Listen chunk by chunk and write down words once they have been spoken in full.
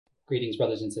Greetings,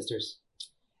 brothers and sisters.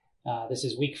 This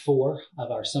is week 4 of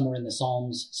our Summer in the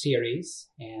Psalms series,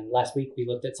 and last week we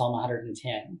looked at Psalm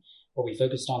 110, where we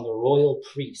focused on the royal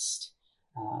priest,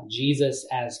 Jesus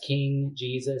as king,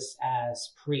 Jesus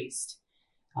as priest.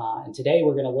 And today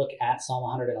we're going to look at Psalm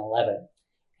 111.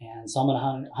 And Psalm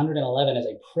 111 is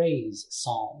a praise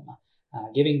psalm,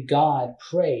 giving God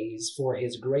praise for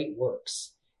his great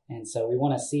works. And so we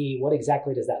want to see what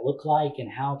exactly does that look like and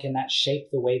how can that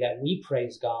shape the way that we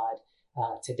praise God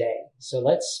today. So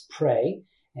let's pray,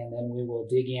 and then we will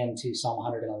dig into Psalm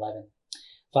 111.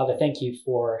 Father, thank you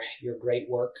for your great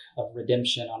work of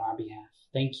redemption on our behalf.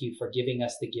 Thank you for giving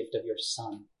us the gift of your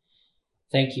Son.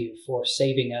 Thank you for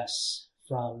saving us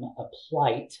from a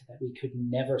plight that we could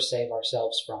never save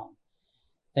ourselves from.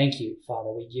 Thank you,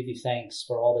 Father. We give you thanks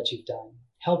for all that you've done.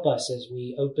 Help us as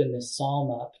we open this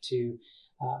psalm up to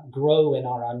grow in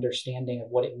our understanding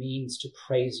of what it means to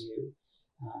praise you,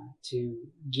 to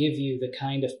give you the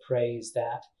kind of praise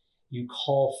that you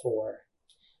call for.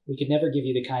 We could never give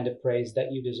you the kind of praise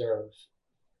that you deserve.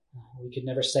 We could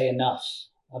never say enough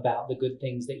about the good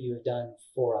things that you have done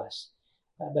for us.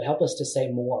 But help us to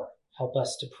say more. Help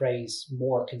us to praise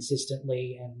more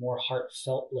consistently and more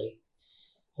heartfeltly,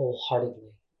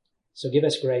 wholeheartedly. So give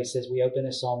us grace as we open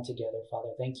this psalm together, Father.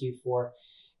 Thank you for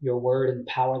your word and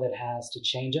the power that has to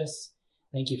change us.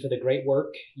 Thank you for the great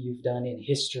work you've done in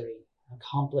history,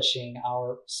 accomplishing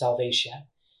our salvation.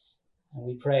 And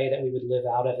we pray that we would live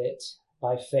out of it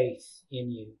by faith in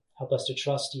you. Help us to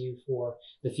trust you for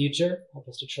the future. Help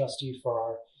us to trust you for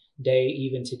our day,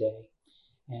 even today.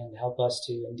 And help us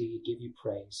to indeed give you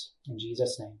praise. In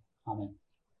Jesus' name, amen.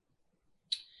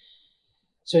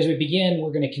 So as we begin,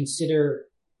 we're going to consider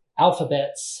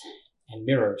alphabets and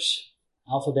mirrors.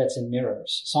 Alphabets and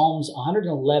mirrors. Psalms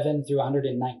 111 through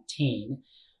 119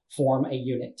 form a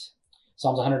unit.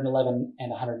 Psalms 111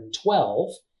 and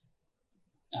 112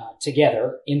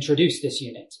 together introduce this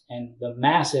unit, and the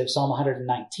massive Psalm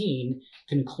 119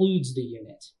 concludes the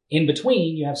unit. In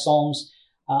between, you have Psalms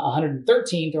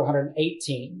 113 through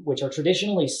 118, which are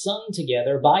traditionally sung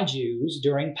together by Jews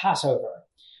during Passover.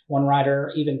 One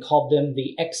writer even called them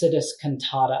the Exodus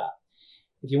cantata.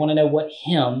 If you want to know what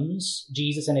hymns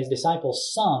Jesus and his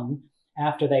disciples sung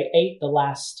after they ate the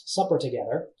Last Supper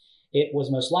together, it was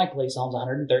most likely Psalms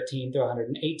 113 through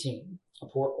 118,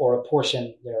 or a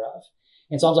portion thereof.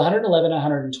 In Psalms 111 and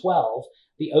 112,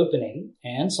 the opening,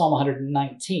 and Psalm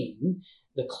 119,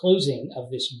 the closing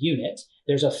of this unit,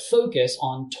 there's a focus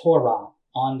on Torah,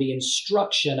 on the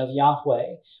instruction of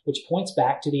Yahweh, which points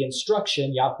back to the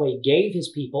instruction Yahweh gave his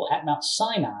people at Mount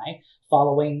Sinai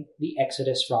following the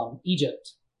exodus from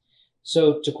Egypt.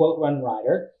 So, to quote one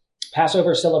writer,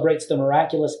 Passover celebrates the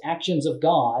miraculous actions of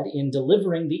God in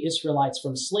delivering the Israelites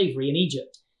from slavery in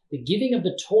Egypt. The giving of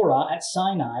the Torah at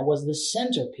Sinai was the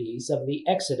centerpiece of the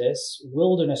Exodus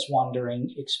wilderness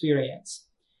wandering experience.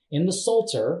 In the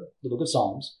Psalter, the book of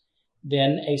Psalms,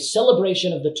 then a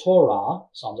celebration of the Torah,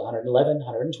 Psalms 111,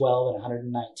 112, and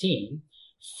 119,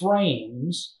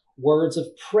 frames words of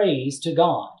praise to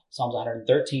God, Psalms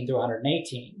 113 through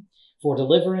 118, for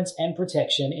deliverance and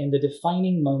protection in the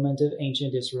defining moment of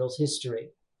ancient Israel's history.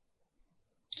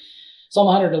 Psalm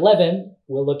 111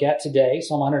 we'll look at today.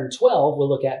 Psalm 112 we'll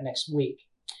look at next week.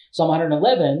 Psalm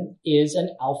 111 is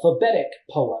an alphabetic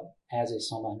poem, as is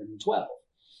Psalm 112,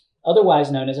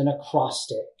 otherwise known as an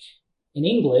acrostic. In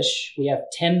English, we have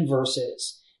 10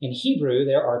 verses. In Hebrew,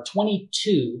 there are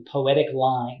 22 poetic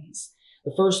lines.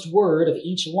 The first word of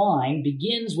each line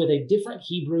begins with a different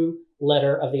Hebrew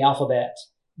letter of the alphabet,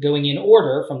 going in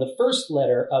order from the first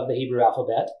letter of the Hebrew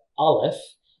alphabet, Aleph,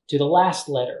 to the last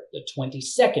letter, the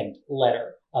 22nd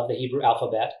letter of the Hebrew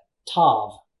alphabet,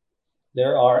 Tav.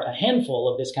 There are a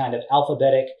handful of this kind of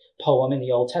alphabetic poem in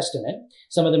the Old Testament.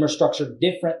 Some of them are structured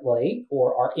differently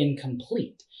or are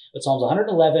incomplete. But Psalms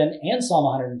 111 and Psalm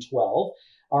 112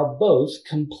 are both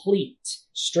complete,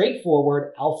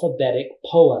 straightforward alphabetic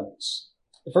poems.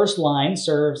 The first line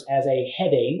serves as a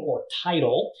heading or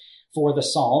title for the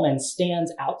psalm and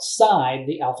stands outside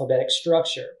the alphabetic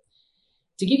structure.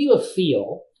 To give you a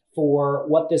feel for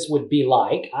what this would be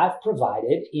like, I've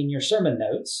provided in your sermon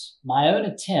notes my own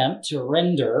attempt to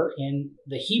render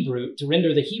the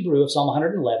Hebrew of Psalm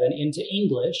 111 into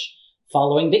English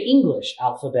following the English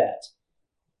alphabet.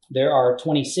 There are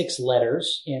 26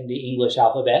 letters in the English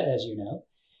alphabet, as you know,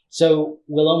 so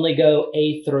we'll only go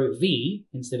A through V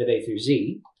instead of A through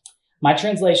Z. My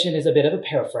translation is a bit of a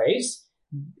paraphrase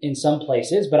in some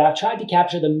places, but I've tried to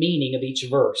capture the meaning of each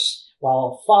verse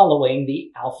while following the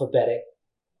alphabetic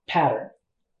pattern.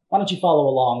 Why don't you follow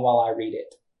along while I read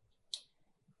it?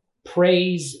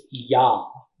 Praise Yah.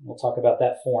 We'll talk about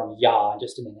that form, Yah, in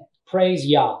just a minute. Praise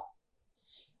Yah.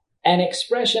 An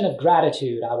expression of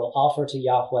gratitude I will offer to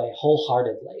Yahweh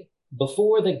wholeheartedly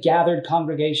before the gathered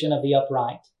congregation of the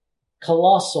upright.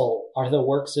 Colossal are the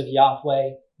works of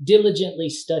Yahweh, diligently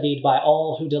studied by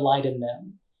all who delight in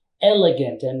them.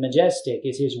 Elegant and majestic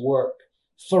is his work.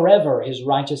 Forever his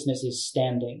righteousness is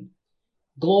standing.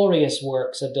 Glorious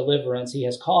works of deliverance he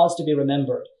has caused to be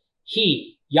remembered.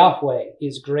 He, Yahweh,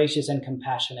 is gracious and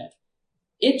compassionate.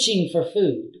 Itching for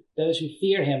food, those who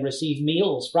fear him receive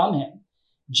meals from him.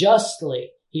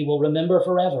 Justly he will remember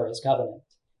forever his covenant.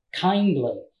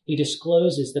 Kindly he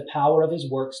discloses the power of his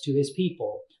works to his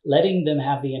people, letting them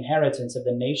have the inheritance of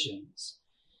the nations.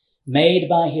 Made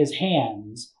by his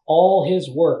hands, all his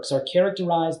works are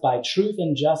characterized by truth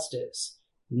and justice.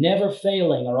 Never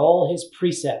failing are all his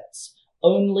precepts,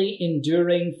 only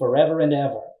enduring forever and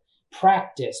ever,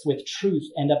 practiced with truth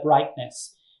and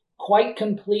uprightness. Quite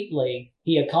completely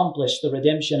he accomplished the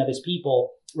redemption of his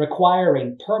people,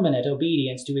 requiring permanent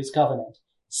obedience to his covenant.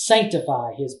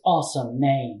 Sanctify his awesome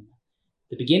name.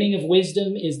 The beginning of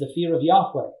wisdom is the fear of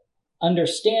Yahweh.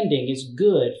 Understanding is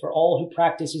good for all who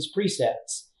practice his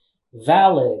precepts.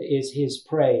 Valid is his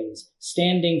praise,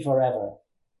 standing forever.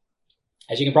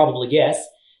 As you can probably guess,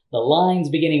 the lines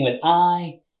beginning with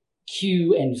I,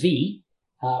 Q, and V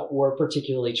were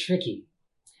particularly tricky.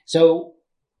 So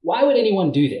why would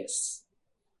anyone do this?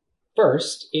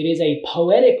 First, it is a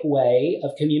poetic way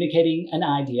of communicating an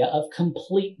idea of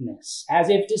completeness, as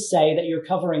if to say that you're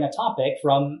covering a topic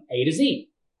from A to Z.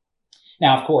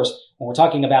 Now, of course, when we're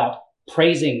talking about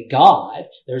praising God,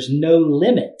 there's no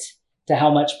limit to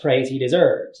how much praise he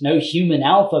deserves. No human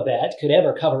alphabet could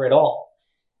ever cover it all.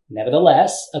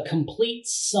 Nevertheless, a complete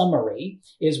summary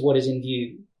is what is in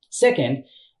view. Second,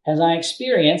 as I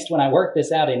experienced when I worked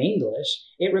this out in English,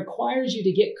 it requires you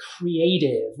to get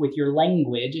creative with your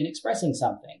language in expressing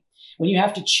something. When you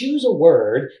have to choose a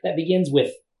word that begins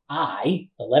with I,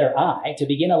 the letter I, to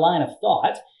begin a line of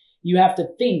thought, you have to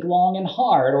think long and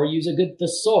hard or use a good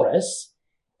thesaurus.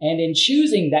 And in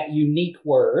choosing that unique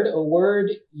word, a word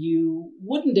you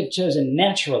wouldn't have chosen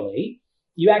naturally,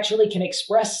 you actually can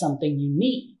express something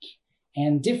unique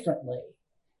and differently.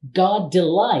 God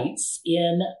delights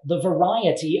in the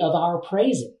variety of our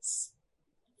praises.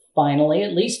 Finally,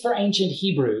 at least for ancient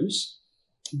Hebrews,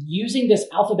 using this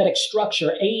alphabetic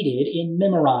structure aided in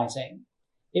memorizing.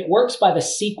 It works by the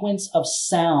sequence of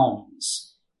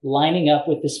sounds, lining up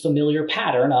with this familiar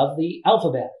pattern of the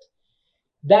alphabet.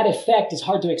 That effect is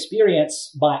hard to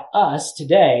experience by us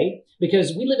today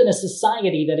because we live in a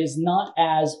society that is not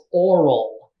as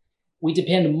oral. We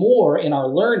depend more in our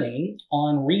learning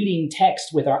on reading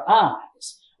text with our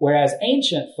eyes, whereas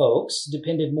ancient folks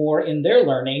depended more in their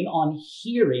learning on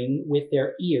hearing with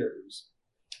their ears.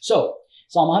 So,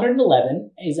 Psalm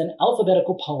 111 is an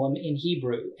alphabetical poem in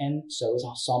Hebrew, and so is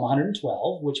Psalm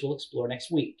 112, which we'll explore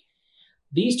next week.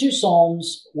 These two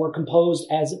psalms were composed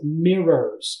as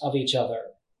mirrors of each other.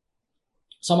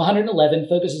 Psalm 111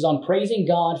 focuses on praising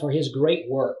God for his great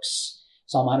works.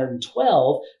 Psalm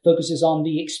 112 focuses on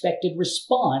the expected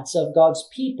response of God's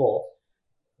people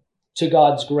to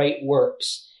God's great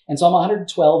works. And Psalm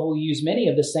 112 will use many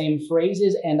of the same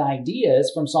phrases and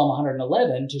ideas from Psalm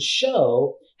 111 to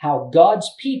show how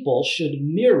God's people should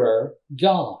mirror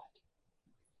God.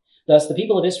 Thus, the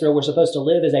people of Israel were supposed to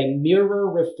live as a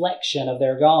mirror reflection of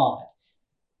their God.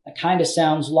 That kind of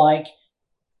sounds like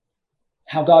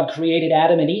how God created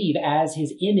Adam and Eve as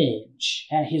his image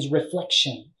and his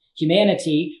reflection.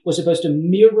 Humanity was supposed to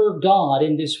mirror God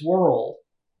in this world,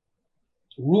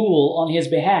 rule on his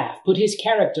behalf, put his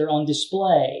character on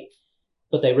display.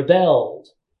 But they rebelled.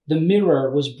 The mirror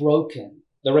was broken.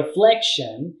 The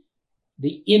reflection,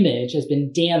 the image, has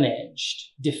been damaged,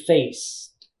 defaced.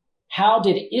 How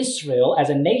did Israel as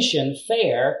a nation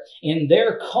fare in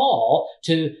their call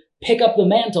to pick up the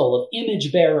mantle of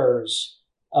image bearers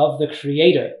of the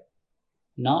Creator?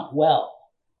 Not well.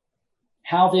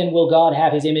 How then will God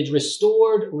have his image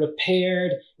restored,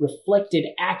 repaired, reflected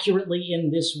accurately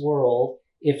in this world,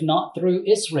 if not through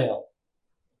Israel?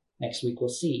 Next week we'll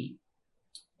see.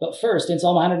 But first, in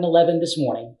Psalm 111 this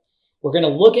morning, we're going to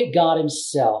look at God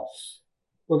himself.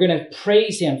 We're going to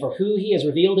praise him for who he has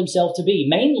revealed himself to be,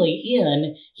 mainly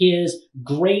in his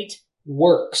great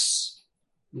works.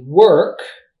 Work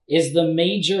is the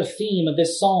major theme of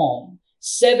this psalm.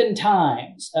 7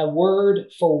 times a word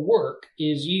for work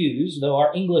is used, though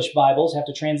our English Bibles have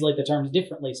to translate the terms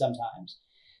differently sometimes,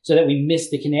 so that we miss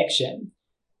the connection.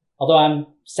 Although I'm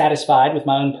satisfied with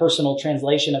my own personal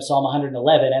translation of Psalm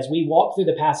 111, as we walk through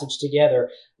the passage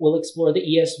together, we'll explore the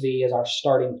ESV as our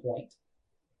starting point.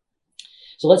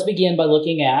 So let's begin by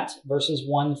looking at verses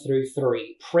 1 through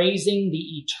 3, praising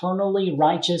the eternally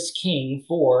righteous King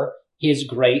for his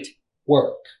great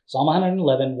work. Psalm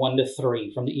 111,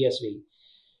 1-3 from the ESV.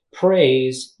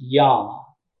 Praise Yah.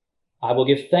 I will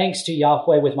give thanks to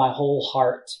Yahweh with my whole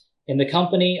heart, in the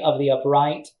company of the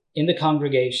upright, in the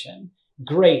congregation.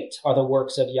 Great are the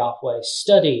works of Yahweh,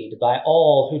 studied by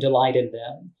all who delight in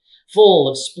them. Full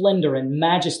of splendor and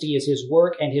majesty is his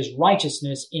work, and his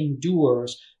righteousness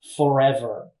endures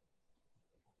forever.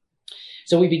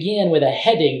 So we begin with a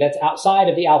heading that's outside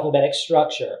of the alphabetic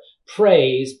structure.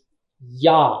 Praise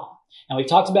Yah. And we've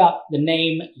talked about the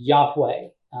name Yahweh.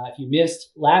 If you missed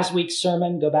last week's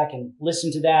sermon, go back and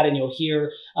listen to that, and you'll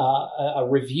hear a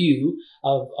review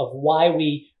of why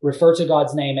we refer to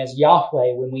God's name as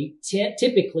Yahweh. When we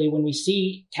typically, when we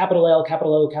see capital L,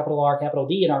 capital O, capital R, capital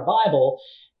D in our Bible,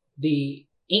 the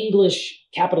English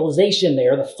capitalization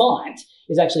there, the font,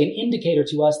 is actually an indicator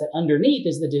to us that underneath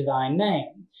is the divine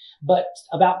name. But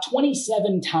about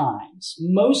 27 times,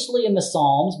 mostly in the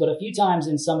Psalms, but a few times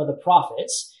in some of the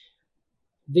prophets,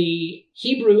 the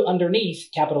Hebrew underneath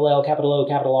capital L, capital O,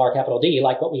 capital R, capital D,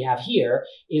 like what we have here,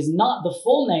 is not the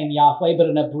full name Yahweh, but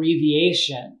an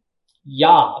abbreviation.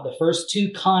 Yah, the first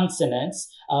two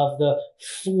consonants of the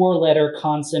four-letter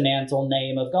consonantal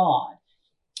name of God.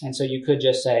 And so you could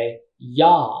just say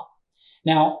Yah.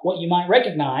 Now, what you might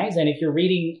recognize, and if you're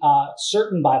reading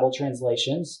certain Bible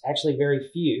translations, actually very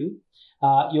few,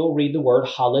 you'll read the word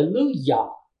hallelujah.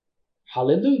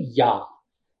 Hallelujah.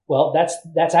 Well,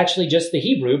 that's actually just the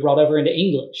Hebrew brought over into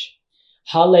English.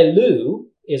 Hallelu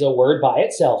is a word by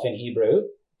itself in Hebrew,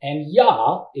 and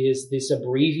Yah is this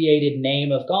abbreviated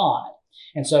name of God.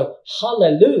 And so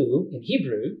hallelu in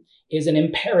Hebrew is an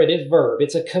imperative verb.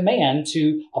 It's a command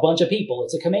to a bunch of people.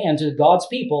 It's a command to God's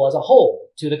people as a whole,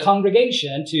 to the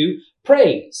congregation, to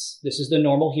praise. This is the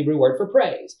normal Hebrew word for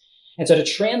praise. And so to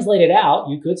translate it out,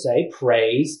 you could say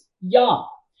praise Yah.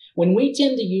 When we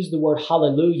tend to use the word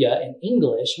hallelujah in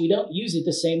English, we don't use it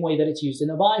the same way that it's used in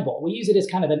the Bible. We use it as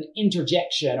kind of an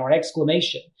interjection or an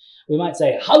exclamation. We might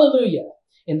say hallelujah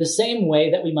in the same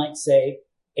way that we might say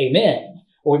amen,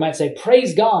 or we might say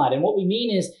praise God. And what we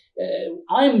mean is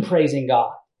I'm praising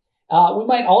God. We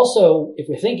might also, if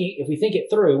we think it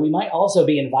through, we might also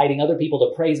be inviting other people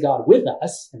to praise God with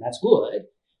us, and that's good.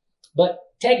 But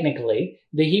technically,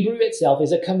 the Hebrew itself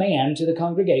is a command to the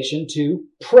congregation to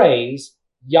praise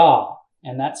Yah.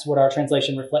 And that's what our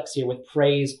translation reflects here with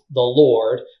praise the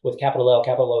Lord with capital L,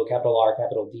 capital O, capital R,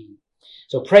 capital D.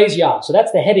 So praise Yah. So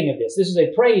that's the heading of this. This is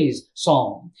a praise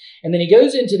psalm. And then he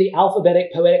goes into the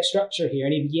alphabetic poetic structure here,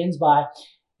 and he begins by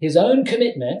his own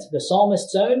commitment, the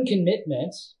psalmist's own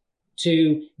commitment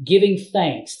to giving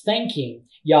thanks, thanking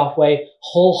Yahweh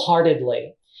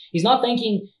wholeheartedly. He's not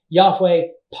thanking Yahweh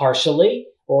partially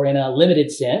or in a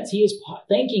limited sense. He is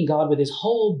thanking God with his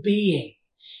whole being.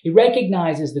 He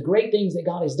recognizes the great things that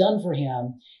God has done for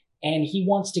him, and he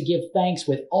wants to give thanks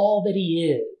with all that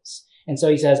he is. And so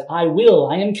he says, I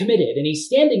am committed. And he's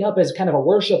standing up as kind of a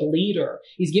worship leader.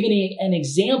 He's giving an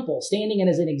example, standing in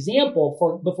as an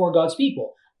example before God's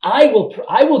people. I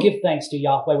will give thanks to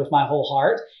Yahweh with my whole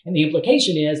heart. And the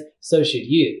implication is, so should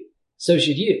you. So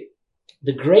should you.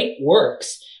 The great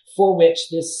works for which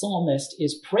this psalmist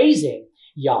is praising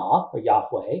Yah, or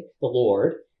Yahweh, the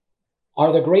Lord,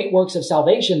 are the great works of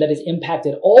salvation that has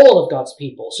impacted all of God's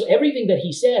people. So everything that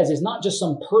he says is not just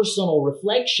some personal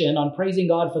reflection on praising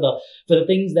God for the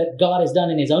things that God has done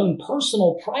in his own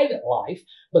personal private life,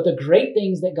 but the great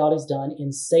things that God has done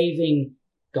in saving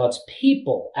God's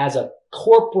people as a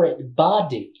corporate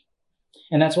body.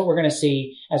 And that's what we're going to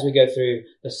see as we go through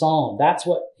the psalm. That's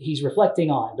what he's reflecting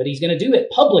on, but he's going to do it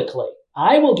publicly.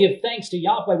 I will give thanks to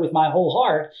Yahweh with my whole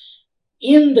heart,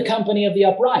 in the company of the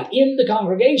upright, in the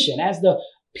congregation. As the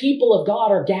people of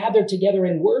God are gathered together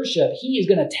in worship, he is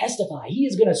going to testify. He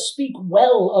is going to speak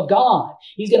well of God.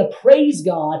 He's going to praise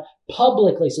God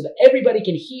publicly so that everybody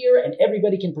can hear and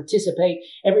everybody can participate.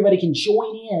 Everybody can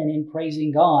join in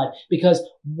praising God, because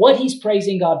what he's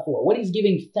praising God for, what he's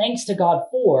giving thanks to God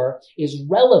for, is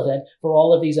relevant for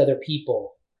all of these other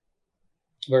people.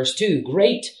 Verse 2,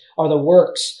 great are the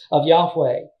works of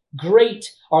Yahweh. Great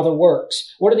are the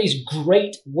works. What are these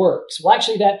great works? Well,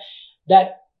 actually,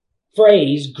 that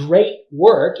phrase, great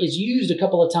work, is used a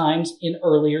couple of times in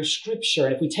earlier scripture.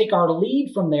 And if we take our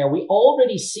lead from there, we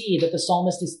already see that the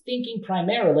psalmist is thinking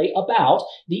primarily about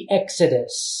the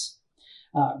Exodus.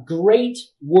 Great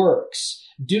works.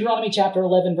 Deuteronomy chapter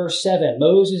 11, verse 7.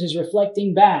 Moses is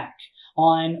reflecting back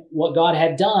on what God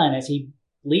had done as he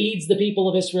leads the people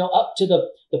of Israel up to the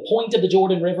point of the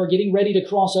Jordan River, getting ready to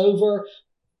cross over.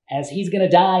 as he's going to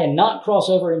die and not cross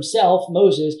over himself,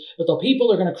 Moses, but the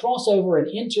people are going to cross over and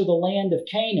enter the land of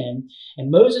Canaan. And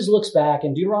Moses looks back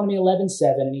in Deuteronomy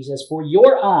 11:7, and he says, "For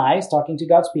your eyes," talking to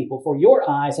God's people, "for your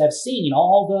eyes have seen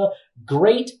all the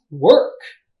great work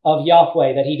of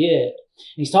Yahweh that he did."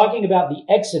 And he's talking about the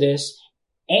Exodus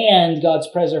and God's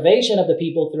preservation of the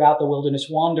people throughout the wilderness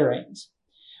wanderings.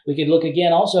 We could look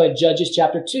again also at Judges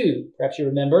chapter 2. Perhaps you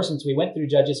remember, since we went through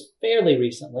Judges fairly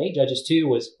recently. Judges 2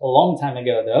 was a long time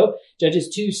ago, though. Judges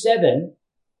 2:7,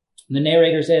 the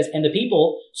narrator says, "And the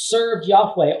people served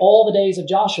Yahweh all the days of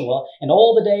Joshua and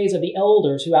all the days of the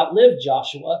elders who outlived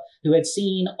Joshua, who had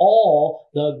seen all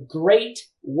the great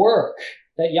work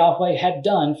that Yahweh had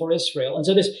done for Israel." And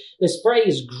so this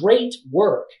phrase, great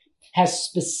work, has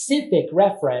specific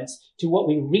reference to what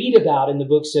we read about in the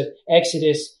books of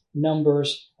Exodus,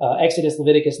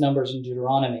 Leviticus, Numbers, and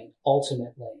Deuteronomy,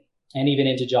 ultimately, and even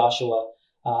into Joshua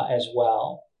as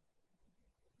well.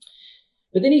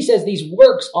 But then he says these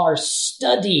works are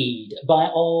studied by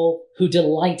all who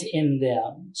delight in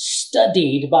them.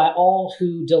 Studied by all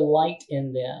who delight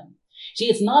in them. See,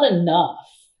 it's not enough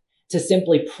to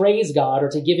simply praise God or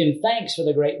to give him thanks for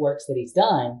the great works that he's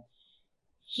done.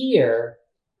 Here,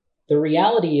 the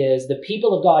reality is the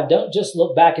people of God don't just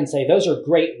look back and say, those are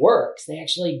great works. They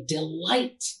actually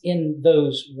delight in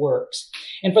those works.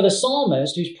 And for the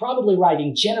psalmist, who's probably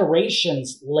writing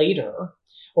generations later,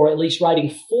 or at least writing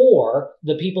for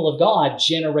the people of God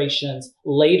generations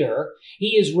later,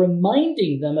 he is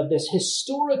reminding them of this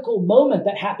historical moment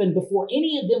that happened before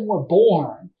any of them were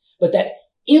born, but that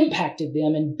impacted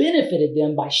them and benefited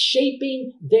them by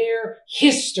shaping their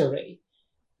history.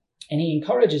 And he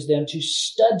encourages them to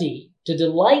study, to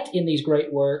delight in these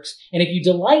great works. And if you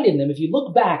delight in them, if you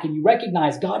look back and you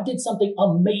recognize God did something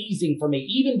amazing for me,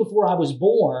 even before I was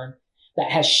born,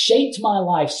 that has shaped my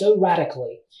life so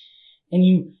radically, and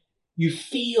you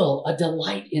feel a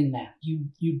delight in that.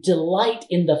 You delight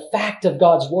in the fact of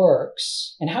God's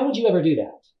works. And how would you ever do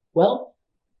that? Well,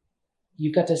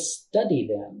 you've got to study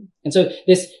them. And so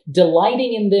this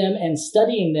delighting in them and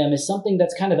studying them is something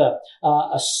that's kind of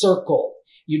a circle.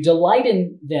 You delight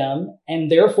in them, and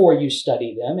therefore you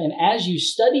study them. And as you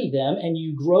study them and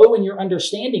you grow in your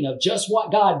understanding of just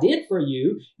what God did for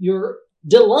you, your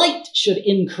delight should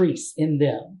increase in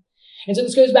them. And so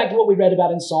this goes back to what we read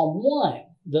about in Psalm 1.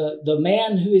 The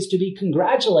man who is to be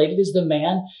congratulated is the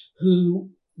man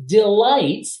who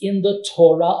delights in the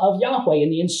Torah of Yahweh, in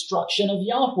the instruction of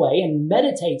Yahweh, and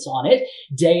meditates on it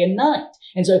day and night.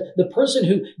 And so the person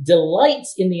who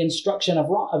delights in the instruction of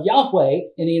Yahweh,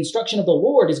 in the instruction of the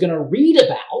Lord, is going to read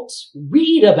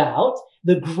about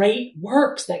the great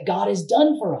works that God has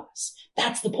done for us.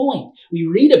 That's the point. We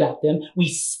read about them, we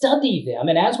study them,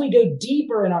 and as we go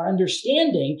deeper in our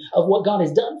understanding of what God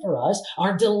has done for us,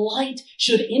 our delight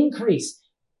should increase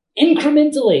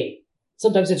incrementally.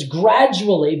 Sometimes it's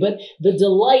gradually, but the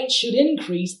delight should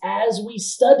increase as we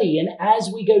study and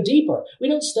as we go deeper. We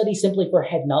don't study simply for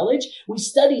head knowledge. We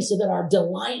study so that our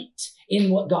delight in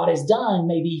what God has done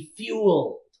may be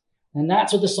fueled. And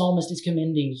that's what the psalmist is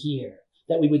commending here,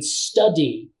 that we would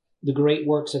study the great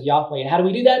works of Yahweh. And how do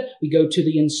we do that? We go to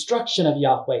the instruction of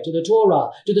Yahweh, to the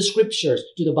Torah, to the scriptures,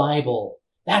 to the Bible.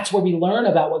 That's where we learn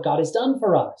about what God has done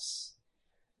for us.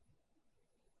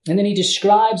 And then he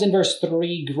describes in verse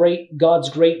 3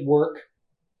 God's great work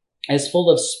as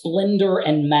full of splendor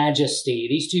and majesty.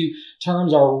 These two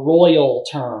terms are royal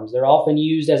terms. They're often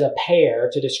used as a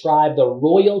pair to describe the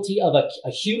royalty of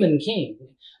a human king,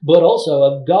 but also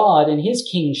of God and his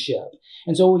kingship.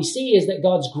 And so what we see is that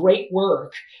God's great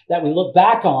work that we look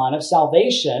back on of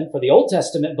salvation for the Old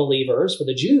Testament believers, for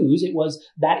the Jews, it was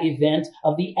that event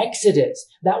of the Exodus.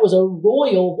 That was a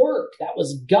royal work. That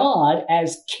was God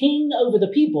as king over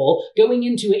the people going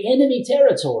into enemy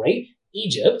territory,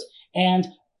 Egypt, and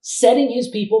setting his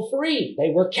people free.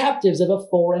 They were captives of a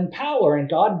foreign power,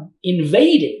 and God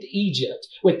invaded Egypt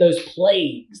with those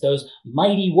plagues, those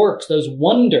mighty works, those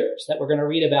wonders that we're going to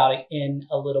read about in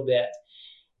a little bit.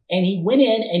 And he went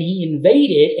in and he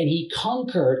invaded and he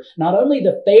conquered not only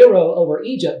the Pharaoh over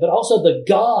Egypt, but also the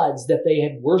gods that they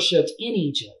had worshipped in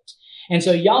Egypt. And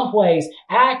so Yahweh's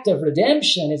act of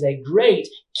redemption is a great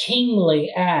kingly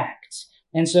act.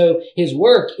 And so his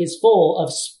work is full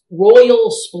of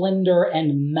royal splendor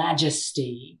and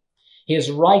majesty.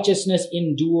 His righteousness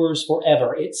endures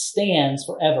forever. It stands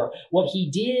forever. What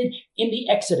he did in the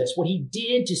Exodus, what he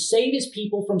did to save his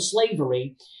people from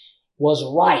slavery, was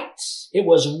right. It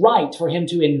was right for him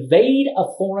to invade a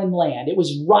foreign land. It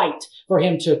was right for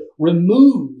him to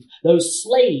remove those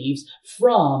slaves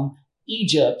from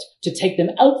Egypt, to take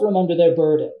them out from under their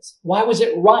burdens. Why was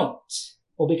it right?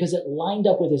 Well, because it lined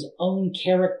up with his own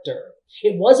character.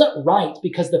 It wasn't right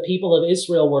because the people of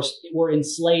Israel were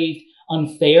enslaved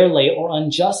unfairly or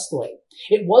unjustly.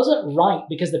 It wasn't right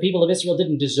because the people of Israel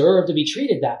didn't deserve to be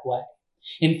treated that way.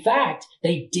 In fact,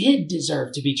 they did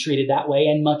deserve to be treated that way,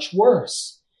 and much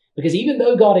worse. Because even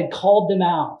though God had called them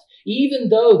out, even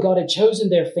though God had chosen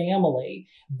their family,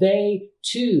 they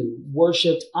too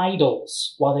worshipped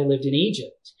idols while they lived in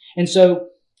Egypt. And so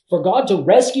for God to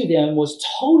rescue them was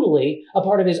totally a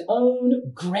part of his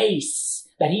own grace,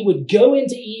 that he would go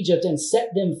into Egypt and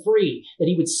set them free, that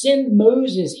he would send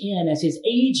Moses in as his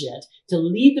agent to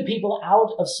lead the people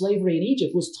out of slavery in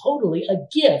Egypt was totally a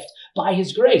gift by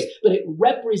his grace. But it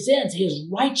represents his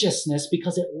righteousness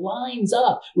because it lines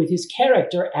up with his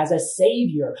character as a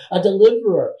savior, a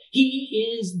deliverer.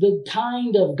 He is the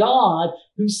kind of God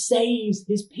who saves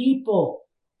his people.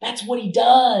 That's what he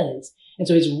does. And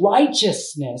so his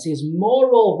righteousness, his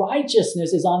moral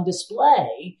righteousness is on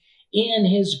display in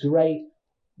his great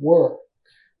work.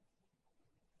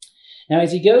 Now,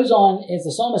 as the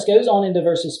psalmist goes on into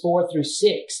verses 4 through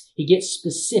 6, he gets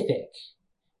specific.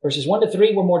 Verses 1 to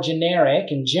 3 were more generic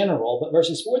and general, but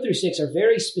verses 4 through 6 are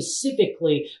very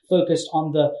specifically focused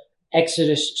on the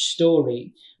Exodus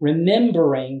story,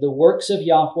 remembering the works of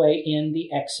Yahweh in the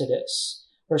Exodus.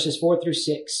 Verses 4 through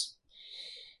 6.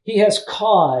 He has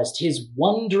caused his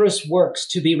wondrous works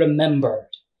to be remembered.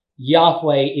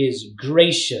 Yahweh is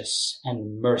gracious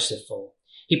and merciful.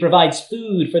 He provides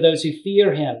food for those who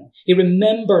fear him. He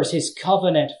remembers his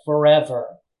covenant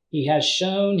forever. He has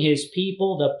shown his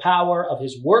people the power of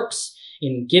his works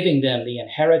in giving them the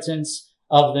inheritance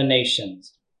of the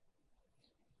nations.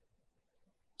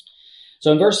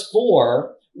 So in verse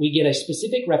 4, we get a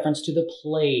specific reference to the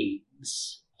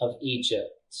plagues of Egypt.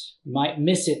 You might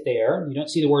miss it there. You don't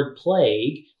see the word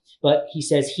plague, but he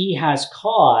says he has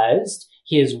caused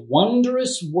his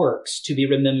wondrous works to be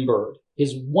remembered.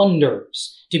 His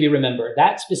wonders to be remembered.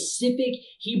 That specific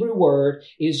Hebrew word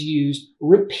is used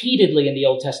repeatedly in the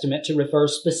Old Testament to refer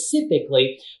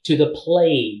specifically to the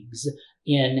plagues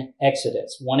in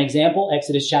Exodus. One example,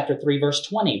 Exodus chapter 3, verse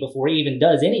 20. Before he even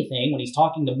does anything, when he's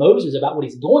talking to Moses about what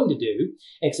he's going to do,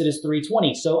 Exodus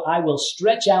 3:20. So I will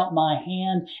stretch out my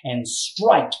hand and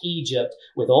strike Egypt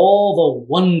with all the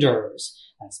wonders.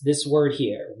 That's this word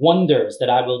here, wonders that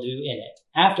I will do in it.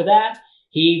 After that,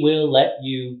 he will let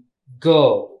you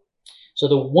go. So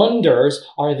the wonders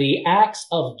are the acts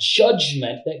of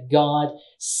judgment that God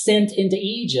sent into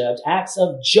Egypt, acts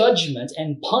of judgment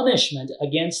and punishment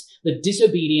against the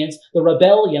disobedience, the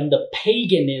rebellion, the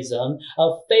paganism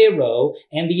of Pharaoh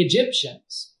and the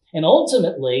Egyptians. And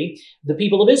ultimately, the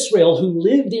people of Israel who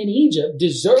lived in Egypt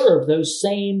deserved those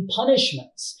same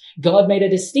punishments. God made a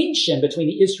distinction between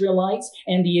the Israelites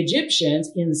and the Egyptians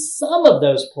in some of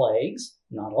those plagues,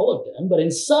 not all of them, but in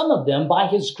some of them by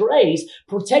his grace,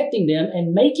 protecting them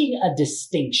and making a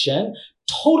distinction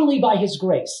totally by his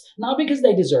grace. Not because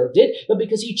they deserved it, but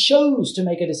because he chose to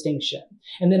make a distinction.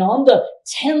 And then on the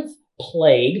 10th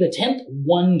plague, the 10th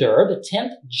wonder, the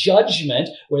 10th judgment,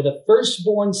 where the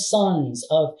firstborn sons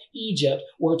of Egypt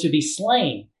were to be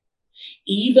slain,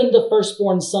 even the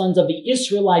firstborn sons of the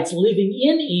Israelites living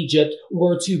in Egypt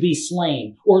were to be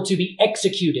slain or to be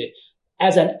executed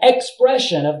as an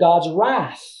expression of God's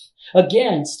wrath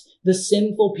against the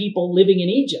sinful people living in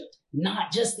Egypt.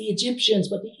 Not just the Egyptians,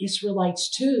 but the Israelites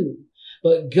too.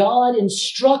 But God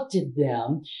instructed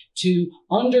them to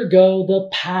undergo the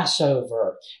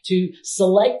Passover, to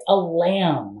select a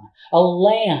lamb,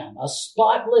 a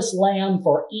spotless lamb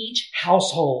for each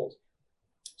household,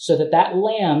 so that that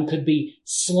lamb could be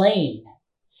slain.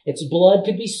 Its blood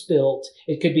could be spilt.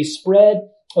 It could be spread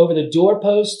over the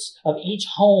doorposts of each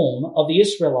home of the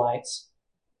Israelites.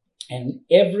 And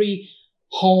every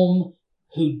home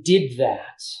who did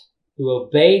that, who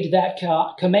obeyed that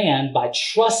command by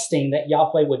trusting that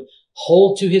Yahweh would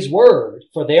hold to his word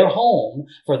for their home,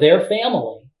 for their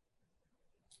family,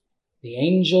 the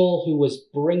angel who was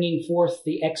bringing forth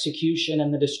the execution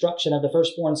and the destruction of the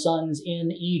firstborn sons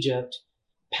in Egypt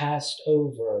passed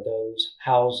over those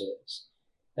houses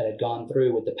that had gone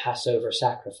through with the Passover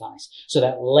sacrifice. So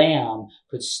that lamb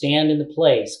could stand in the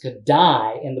place, could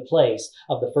die in the place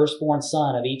of the firstborn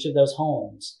son of each of those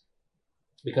homes,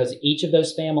 because each of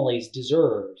those families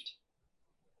deserved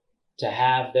to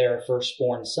have their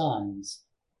firstborn sons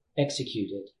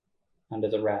executed under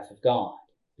the wrath of God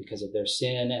because of their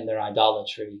sin and their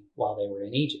idolatry while they were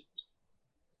in Egypt.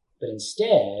 But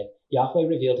instead, Yahweh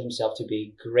revealed himself to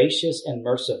be gracious and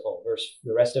merciful.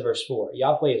 The rest of verse 4.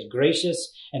 Yahweh is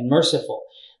gracious and merciful.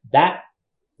 That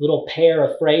little pair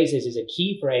of phrases is a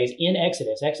key phrase in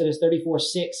Exodus. Exodus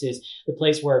 34:6 is the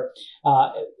place where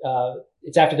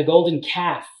It's after the golden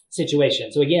calf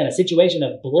situation. So again, a situation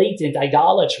of blatant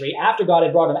idolatry. After God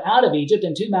had brought them out of Egypt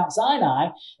and to Mount Sinai,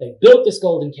 they built this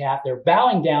golden calf. They're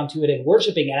bowing down to it and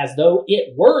worshiping it as though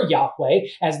it were Yahweh,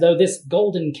 as though this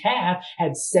golden calf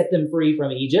had set them free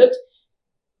from Egypt.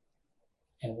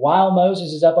 And while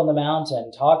Moses is up on the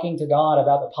mountain talking to God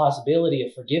about the possibility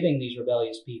of forgiving these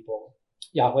rebellious people,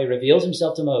 Yahweh reveals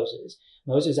himself to Moses.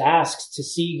 Moses asks to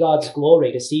see God's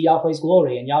glory, to see Yahweh's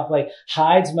glory, and Yahweh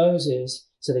hides Moses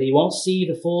so that he won't see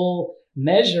the full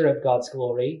measure of God's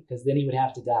glory, because then he would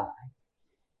have to die.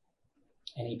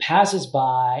 And he passes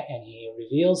by and he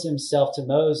reveals himself to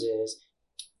Moses.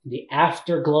 The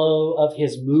afterglow of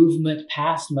his movement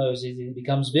past Moses, it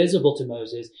becomes visible to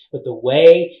Moses, but the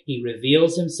way he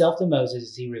reveals himself to Moses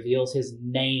is he reveals his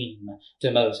name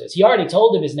to Moses. He already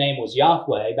told him his name was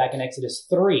Yahweh back in Exodus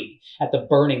 3 at the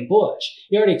burning bush.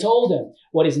 He already told him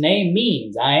what his name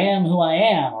means. I am who I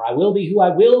am, or I will be who I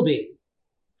will be.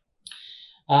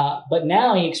 But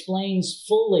now he explains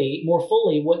more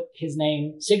fully what his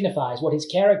name signifies, what his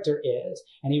character is.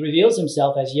 And he reveals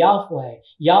himself as Yahweh,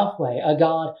 Yahweh, a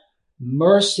God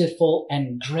merciful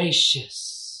and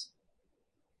gracious,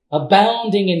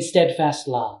 abounding in steadfast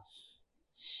love,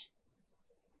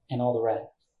 and all the rest.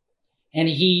 And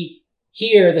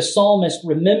here the psalmist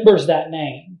remembers that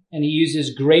name, and he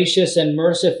uses gracious and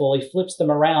merciful. He flips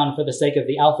them around for the sake of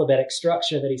the alphabetic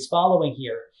structure that he's following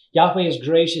here. Yahweh is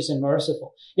gracious and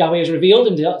merciful. Yahweh has revealed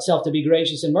himself to be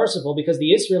gracious and merciful because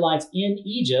the Israelites in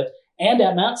Egypt and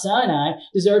at Mount Sinai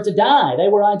deserved to die. They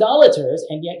were idolaters,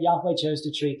 and yet Yahweh chose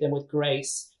to treat them with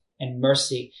grace and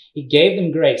mercy. He gave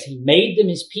them grace. He made them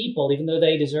his people, even though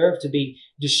they deserved to be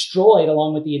destroyed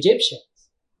along with the Egyptians.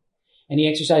 And he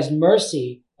exercised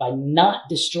mercy by not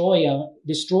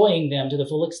destroying them to the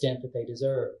full extent that they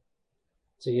deserved.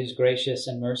 So he is gracious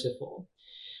and merciful.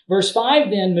 Verse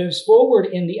 5 then moves forward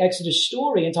in the Exodus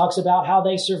story and talks about how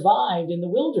they survived in the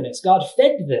wilderness. God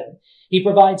fed them.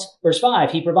 Verse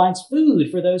 5, he provides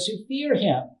food for those who fear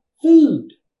him.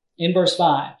 Food in verse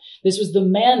 5. This was the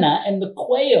manna and the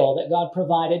quail that God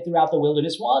provided throughout the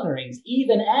wilderness wanderings,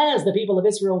 even as the people of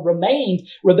Israel remained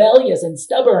rebellious and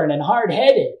stubborn and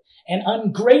hard-headed and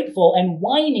ungrateful and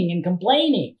whining and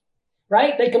complaining,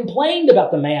 right? They complained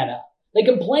about the manna. They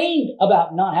complained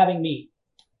about not having meat.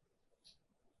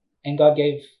 And God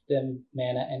gave them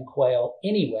manna and quail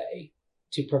anyway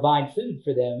to provide food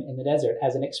for them in the desert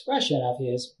as an expression of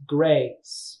his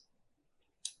grace.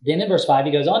 Then in verse 5,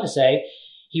 he goes on to say,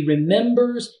 he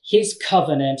remembers his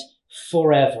covenant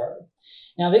forever.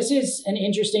 Now, this is an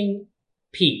interesting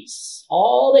piece.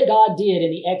 All that God did in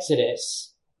the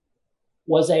Exodus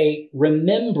was a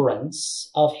remembrance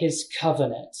of his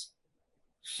covenant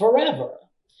forever.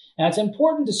 Now, it's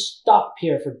important to stop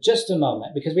here for just a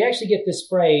moment because we actually get this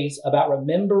phrase about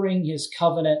remembering his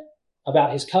covenant,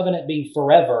 about his covenant being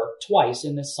forever twice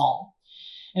in this psalm.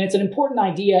 And it's an important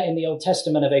idea in the Old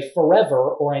Testament of a forever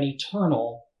or an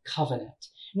eternal covenant.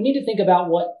 We need to think about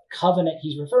what covenant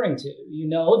he's referring to. You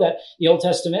know that in the Old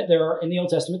Testament, there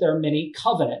are many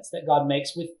covenants that God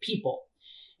makes with people.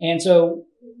 And so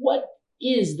what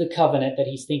is the covenant that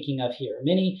he's thinking of here?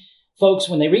 Many folks,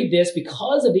 when they read this,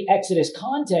 because of the Exodus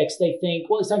context, they think,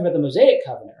 well, it's talking about the Mosaic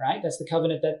covenant, right? That's the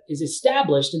covenant that is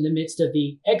established in the midst of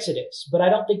the Exodus. But I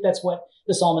don't think that's what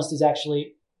the psalmist is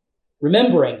actually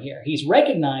remembering here. He's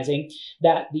recognizing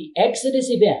that the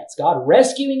Exodus events, God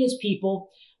rescuing his people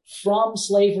from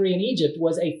slavery in Egypt,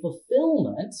 was a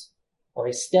fulfillment or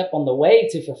a step on the way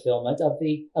to fulfillment of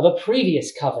a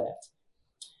previous covenant.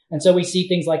 And so we see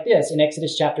things like this in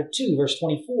Exodus chapter 2, verse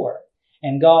 24.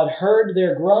 And God heard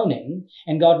their groaning,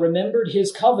 and God remembered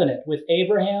his covenant with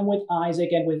Abraham, with Isaac,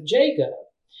 and with Jacob.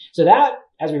 So that,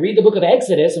 as we read the book of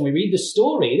Exodus and we read the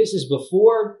story, this is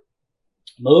before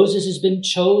Moses has been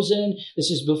chosen.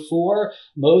 This is before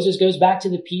Moses goes back to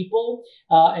the people.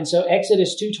 And so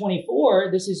Exodus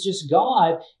 2:24, this is just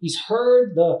God. He's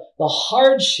heard the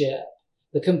hardship,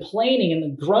 the complaining and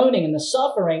the groaning and the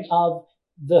suffering of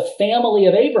the family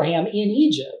of Abraham in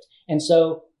Egypt. And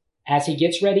so as he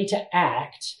gets ready to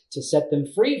act, to set them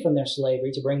free from their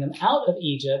slavery, to bring them out of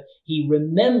Egypt, he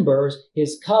remembers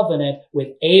his covenant with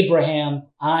Abraham,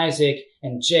 Isaac,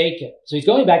 and Jacob. So he's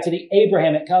going back to the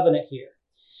Abrahamic covenant here.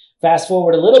 Fast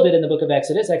forward a little bit in the book of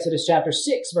Exodus chapter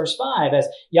 6, verse 5, as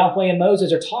Yahweh and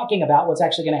Moses are talking about what's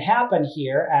actually going to happen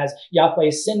here as Yahweh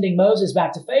is sending Moses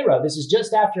back to Pharaoh. This is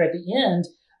just after, at the end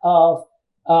of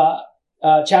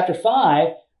chapter 5,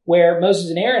 where Moses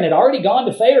and Aaron had already gone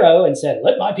to Pharaoh and said,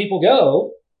 let my people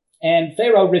go. And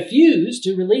Pharaoh refused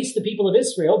to release the people of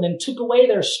Israel, then took away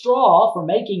their straw for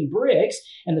making bricks.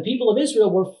 And the people of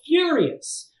Israel were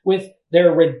furious with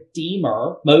their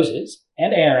redeemer, Moses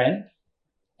and Aaron,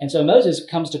 And so Moses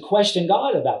comes to question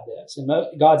God about this. And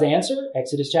God's answer,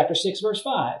 Exodus chapter 6, verse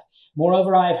 5.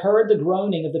 Moreover, I have heard the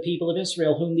groaning of the people of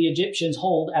Israel, whom the Egyptians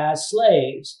hold as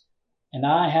slaves, and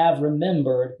I have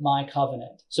remembered my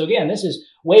covenant. So again, this is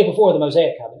way before the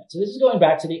Mosaic covenant. So this is going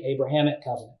back to the Abrahamic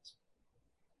covenant.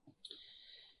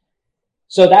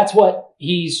 So that's what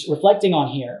he's reflecting on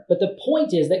here. But the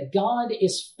point is that God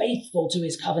is faithful to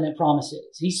his covenant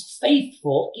promises. He's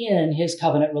faithful in his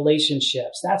covenant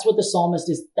relationships. That's what the psalmist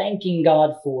is thanking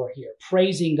God for here,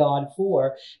 praising God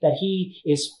for, that he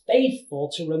is faithful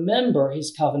to remember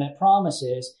his covenant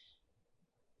promises,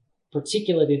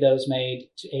 particularly those made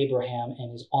to Abraham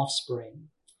and his offspring.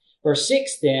 Verse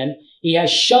 6 then, he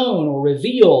has shown or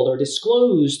revealed or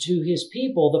disclosed to his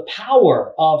people the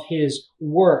power of his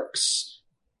works.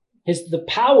 The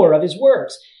power of his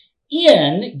works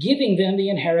in giving them the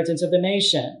inheritance of the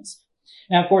nations.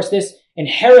 Now, of course, this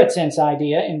inheritance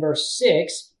idea in verse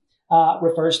 6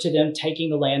 refers to them taking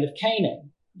the land of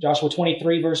Canaan. Joshua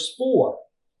 23, verse 4.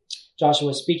 Joshua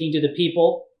is speaking to the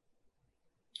people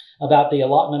about the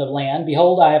allotment of land.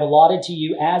 Behold, I have allotted to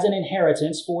you as an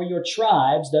inheritance for your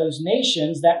tribes those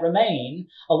nations that remain,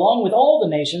 along with all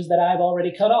the nations that I have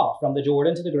already cut off, from the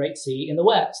Jordan to the great sea in the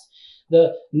west.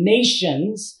 The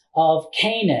nations of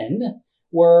Canaan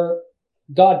were,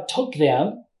 God took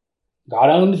them, God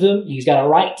owned them, he's got a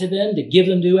right to them, to give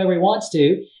them to whoever he wants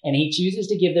to, and he chooses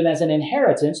to give them as an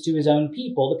inheritance to his own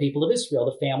people, the people of Israel,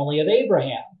 the family of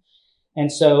Abraham.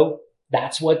 And so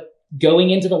that's what going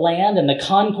into the land and the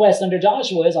conquest under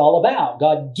Joshua is all about,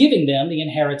 God giving them the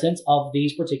inheritance of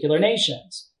these particular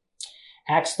nations.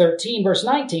 Acts 13, verse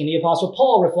 19, the Apostle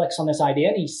Paul reflects on this idea,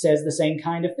 and he says the same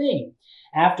kind of thing.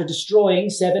 After destroying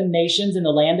 7 nations in the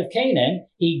land of Canaan,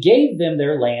 he gave them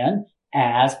their land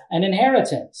as an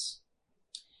inheritance.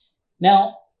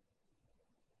 Now,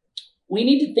 we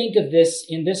need to think of this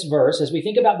in this verse as we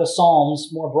think about the Psalms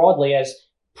more broadly as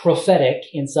prophetic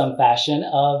in some fashion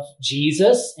of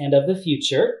Jesus and of the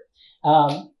future.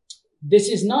 This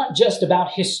is not just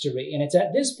about history, and it's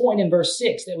at this point in verse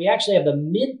 6 that we actually have the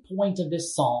midpoint of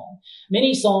this psalm.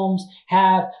 Many psalms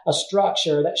have a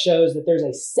structure that shows that there's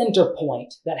a center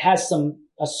point that has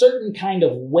a certain kind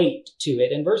of weight to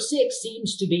it, and verse 6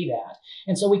 seems to be that.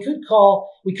 And so we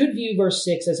could view verse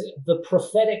 6 as the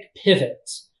prophetic pivot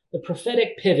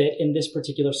in this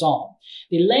particular psalm.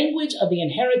 The language of the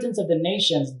inheritance of the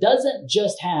nations doesn't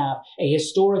just have a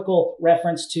historical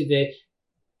reference to the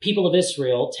people of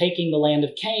Israel taking the land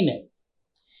of Canaan.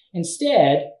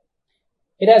 Instead,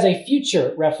 it has a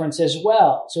future reference as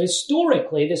well. So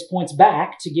historically, this points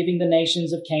back to giving the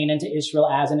nations of Canaan to Israel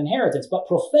as an inheritance. But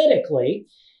prophetically,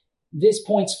 this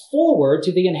points forward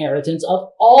to the inheritance of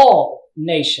all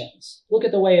nations. Look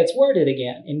at the way it's worded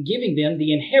again, in giving them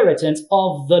the inheritance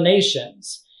of the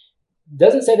nations. It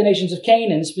doesn't say the nations of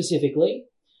Canaan specifically,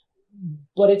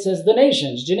 but it says the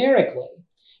nations generically.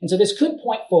 And so this could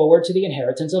point forward to the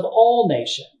inheritance of all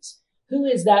nations. Who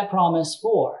is that promise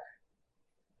for?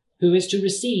 Who is to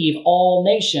receive all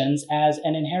nations as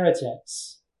an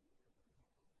inheritance?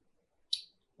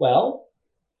 Well,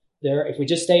 if we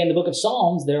just stay in the book of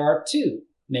Psalms, there are 2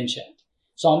 mentioned.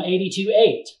 Psalm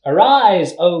 82:8.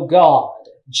 Arise, O God,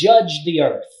 judge the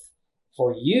earth,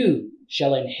 for you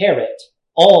shall inherit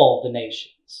all the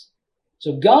nations.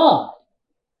 So God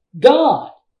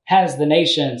has the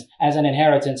nations as an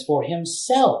inheritance for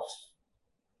himself.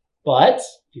 But,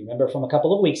 if you remember from a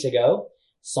couple of weeks ago,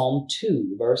 Psalm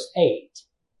 2, verse 8,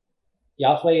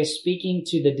 Yahweh is speaking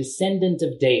to the descendant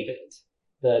of David,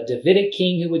 the Davidic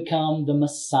king who would come, the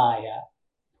Messiah.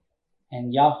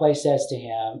 And Yahweh says to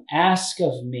him, ask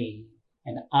of me,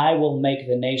 and I will make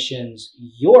the nations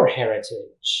your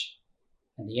heritage,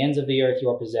 and the ends of the earth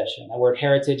your possession. That word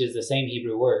heritage is the same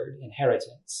Hebrew word,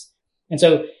 inheritance. And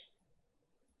so,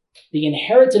 the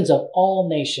inheritance of all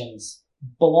nations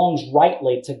belongs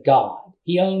rightly to God.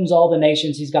 He owns all the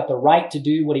nations. He's got the right to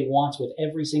do what he wants with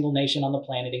every single nation on the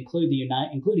planet, including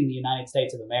the United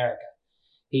States of America.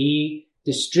 He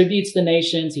distributes the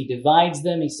nations. He divides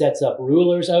them. He sets up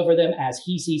rulers over them as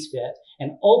he sees fit.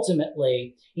 And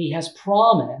ultimately, he has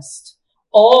promised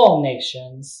all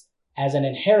nations as an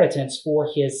inheritance for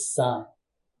his Son.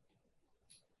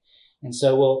 And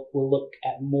so we'll look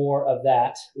at more of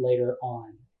that later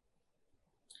on.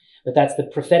 But that's the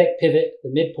prophetic pivot,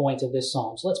 the midpoint of this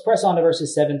psalm. So let's press on to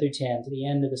verses 7 through 10, to the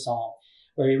end of the psalm,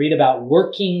 where we read about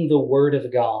working the word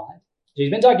of God. So he's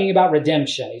been talking about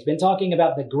redemption. He's been talking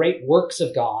about the great works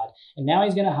of God. And now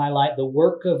he's going to highlight the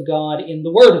work of God in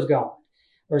the word of God.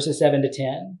 Verses 7 to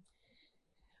 10.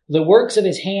 The works of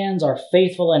his hands are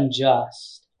faithful and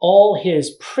just. All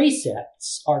his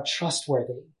precepts are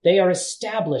trustworthy. They are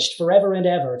established forever and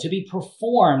ever to be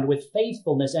performed with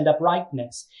faithfulness and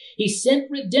uprightness. He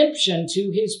sent redemption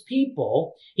to his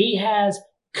people. He has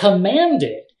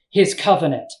commanded his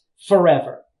covenant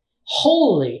forever.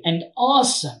 Holy and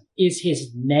awesome is his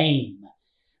name.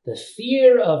 The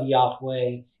fear of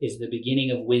Yahweh is the beginning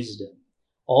of wisdom.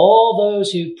 All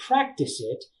those who practice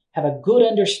it have a good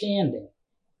understanding.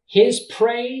 His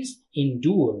praise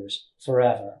endures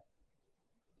forever.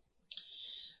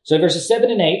 So in verses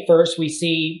 7 and 8, first we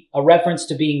see a reference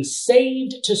to being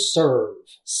saved to serve.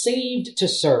 Saved to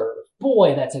serve.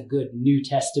 Boy, that's a good New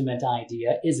Testament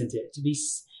idea, isn't it? To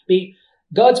be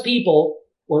God's people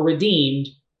were redeemed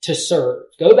to serve.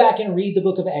 Go back and read the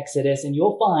book of Exodus and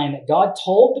you'll find that God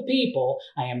told the people,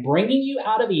 I am bringing you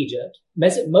out of Egypt.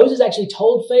 Moses actually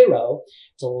told Pharaoh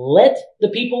to let the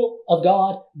people of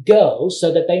God go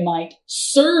so that they might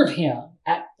serve him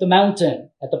at the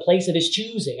mountain, at the place of his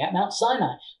choosing, at Mount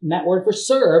Sinai. And that word for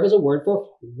serve is a word for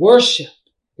worship.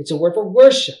 It's a word for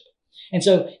worship. And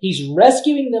so he's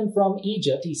rescuing them from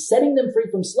Egypt. He's setting them free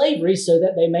from slavery so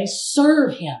that they may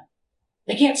serve him.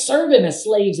 They can't serve him as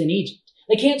slaves in Egypt.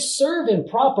 They can't serve him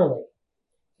properly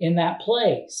in that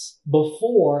place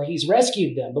before he's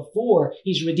rescued them, before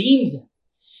he's redeemed them.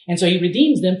 And so he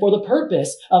redeems them for the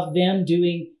purpose of them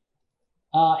doing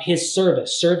his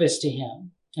service to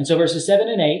him. And so verses 7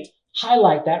 and 8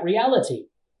 highlight that reality.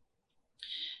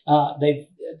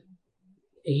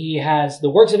 He has, the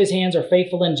works of his hands are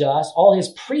faithful and just. All his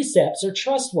precepts are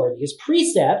trustworthy. His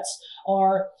precepts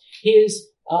are his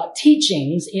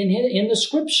teachings in the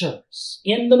scriptures,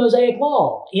 in the Mosaic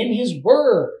law, in his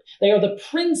word. They are the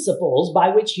principles by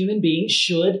which human beings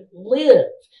should live.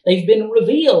 They've been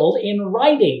revealed in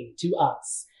writing to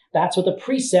us. That's what the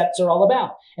precepts are all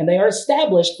about. And they are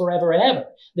established forever and ever.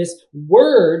 This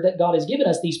word that God has given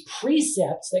us, these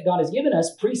precepts that God has given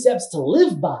us, precepts to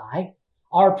live by,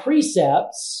 are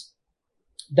precepts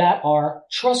that are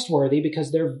trustworthy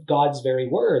because they're God's very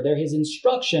word. They're his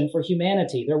instruction for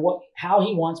humanity. They're how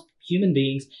he wants human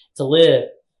beings to live.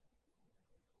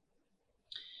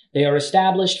 They are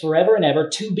established forever and ever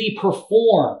to be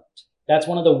performed. That's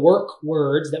one of the work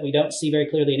words that we don't see very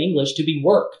clearly in English. To be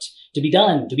worked, to be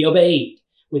done, to be obeyed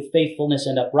with faithfulness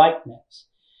and uprightness.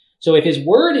 So if his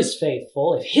word is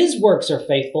faithful, if his works are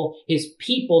faithful, his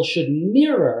people should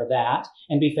mirror that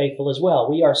and be faithful as well.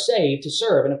 We are saved to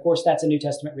serve. And of course, that's a New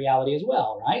Testament reality as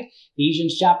well, right?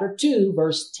 Ephesians chapter 2,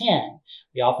 verse 10.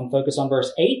 We often focus on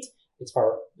verse 8. It's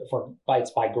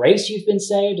by grace you've been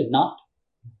saved and not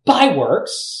by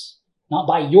works, not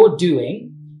by your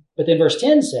doing. But then verse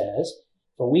 10 says,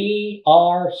 for we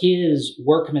are his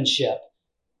workmanship.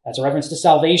 That's a reference to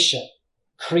salvation.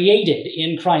 Created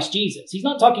in Christ Jesus. He's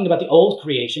not talking about the old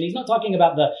creation. He's not talking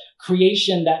about the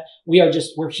creation that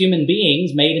we're human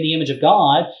beings made in the image of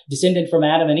God, descended from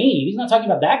Adam and Eve. He's not talking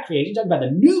about that creation. He's talking about the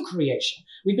new creation.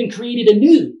 We've been created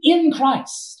anew in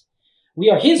Christ. We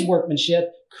are his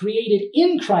workmanship, created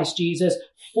in Christ Jesus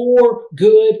for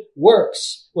good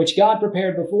works, which God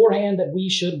prepared beforehand that we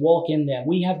should walk in them.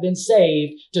 We have been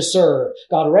saved to serve.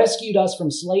 God rescued us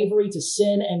from slavery to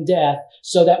sin and death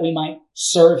so that we might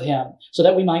serve him, so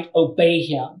that we might obey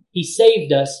him. He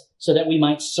saved us so that we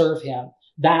might serve him.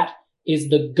 That is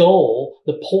the goal,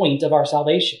 the point of our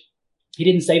salvation. He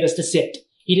didn't save us to sit.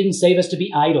 He didn't save us to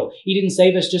be idle. He didn't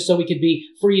save us just so we could be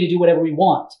free to do whatever we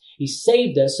want. He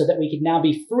saved us so that we could now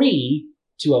be free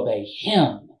to obey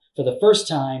him for the first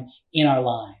time in our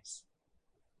lives.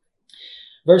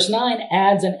 Verse 9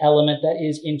 adds an element that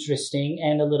is interesting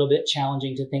and a little bit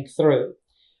challenging to think through.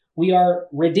 We are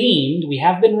redeemed, we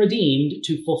have been redeemed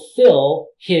to fulfill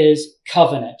his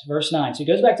covenant. Verse 9. So he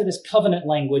goes back to this covenant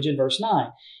language in verse 9.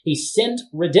 He sent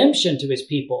redemption to his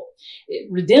people.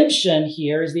 Redemption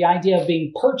here is the idea of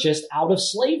being purchased out of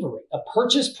slavery. A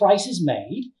purchase price is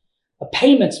made, a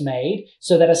payment's made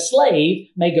so that a slave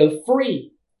may go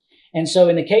free. And so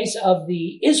in the case of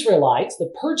the Israelites,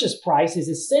 the purchase price is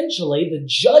essentially the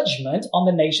judgment on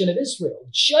the nation of Israel.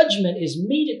 Judgment is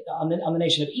meted on the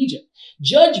nation of Egypt.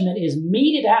 Judgment is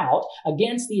meted out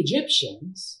against the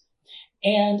Egyptians,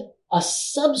 and a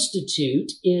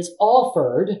substitute is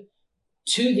offered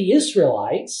to the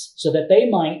Israelites so that they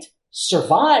might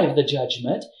survive the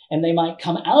judgment and they might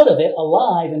come out of it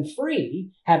alive and free,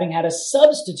 having had a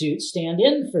substitute stand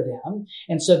in for them.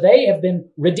 And so they have been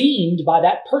redeemed by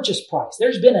that purchase price.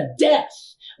 There's been a death.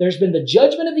 There's been the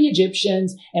judgment of the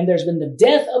Egyptians, and there's been the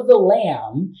death of the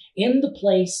Lamb in the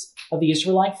place of the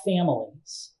Israelite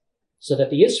families, so that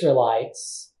the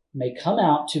Israelites may come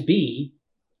out to be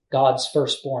God's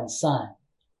firstborn son.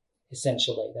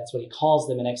 Essentially, that's what he calls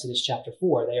them in Exodus chapter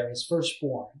 4. They are his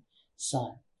firstborn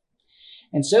son.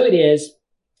 And so it is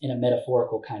in a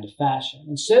metaphorical kind of fashion.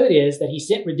 And so it is that he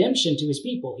sent redemption to his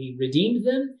people. He redeemed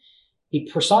them. He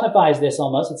personifies this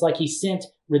almost. It's like he sent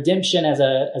redemption as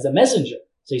a messenger.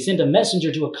 So he sent a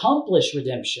messenger to accomplish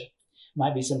redemption.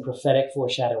 Might be some prophetic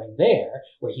foreshadowing there,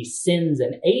 where he sends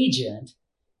an agent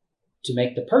to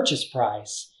make the purchase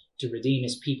price to redeem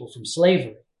his people from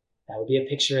slavery. That would be a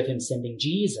picture of him sending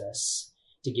Jesus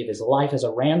to give his life as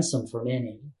a ransom for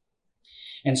many.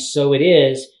 And so it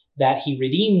is that he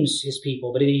redeems his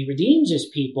people, but he redeems his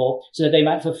people so that they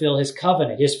might fulfill his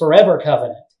covenant, his forever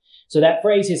covenant. So that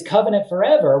phrase, his covenant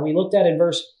forever, we looked at in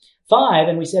verse 5,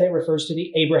 and we said it refers to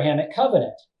the Abrahamic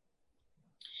covenant.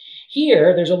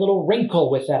 Here, there's a little wrinkle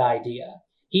with that idea.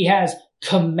 He has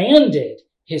commanded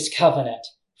his covenant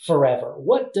forever.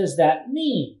 What does that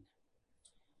mean?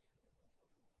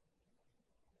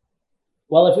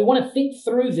 Well, if we want to think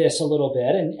through this a little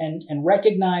bit and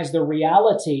recognize the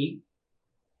reality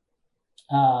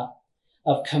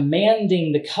of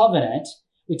commanding the covenant,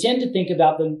 we tend to think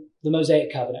about the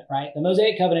Mosaic covenant, right? The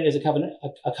Mosaic covenant is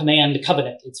a command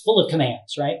covenant. It's full of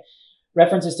commands, right?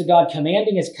 References to God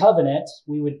commanding his covenant,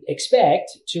 we would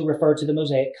expect to refer to the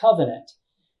Mosaic covenant.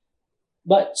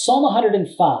 But Psalm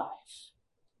 105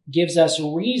 gives us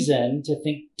reason to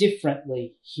think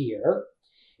differently here.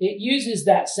 It uses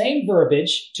that same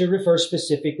verbiage to refer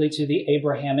specifically to the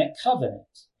Abrahamic covenant.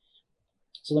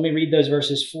 So let me read those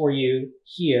verses for you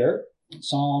here.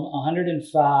 Psalm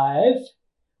 105,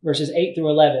 verses 8 through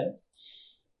 11.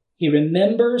 He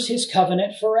remembers his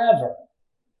covenant forever.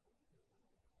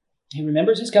 He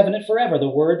remembers his covenant forever, the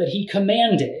word that he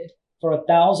commanded for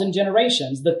 1,000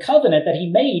 generations, the covenant that he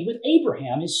made with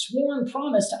Abraham, his sworn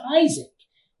promise to Isaac,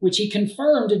 which he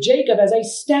confirmed to Jacob as a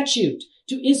statute,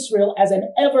 to Israel as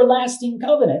an everlasting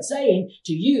covenant, saying,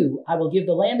 to you I will give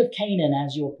the land of Canaan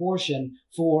as your portion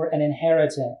for an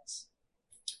inheritance.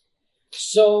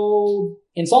 So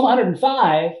in Psalm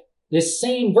 105, this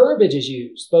same verbiage is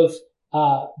used,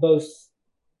 both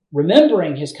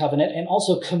remembering his covenant and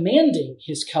also commanding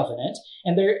his covenant.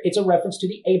 And it's a reference to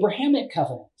the Abrahamic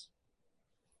covenant.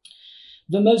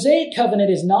 The Mosaic covenant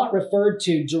is not referred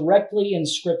to directly in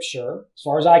Scripture, as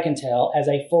far as I can tell, as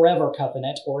a forever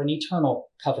covenant or an eternal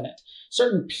covenant.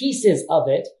 Certain pieces of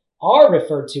it are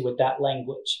referred to with that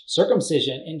language.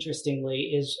 Circumcision,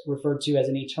 interestingly, is referred to as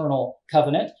an eternal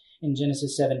covenant in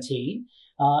Genesis 17.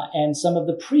 And some of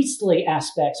the priestly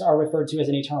aspects are referred to as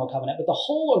an eternal covenant. But the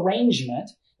whole arrangement,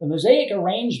 the Mosaic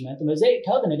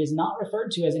covenant is not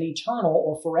referred to as an eternal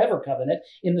or forever covenant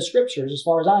in the Scriptures, as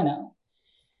far as I know.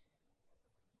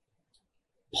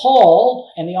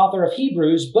 Paul and the author of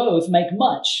Hebrews both make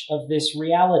much of this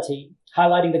reality,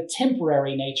 highlighting the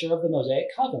temporary nature of the Mosaic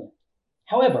covenant.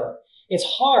 However, it's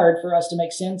hard for us to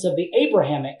make sense of the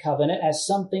Abrahamic covenant as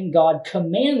something God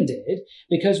commanded,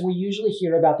 because we usually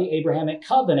hear about the Abrahamic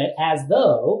covenant as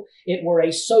though it were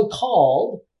a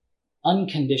so-called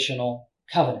unconditional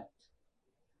covenant.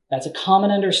 That's a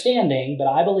common understanding, but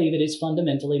I believe it is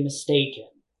fundamentally mistaken.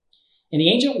 In the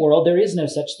ancient world, there is no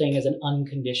such thing as an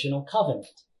unconditional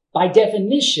covenant. By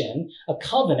definition, a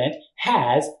covenant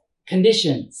has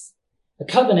conditions. A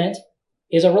covenant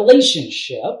is a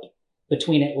relationship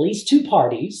between at least two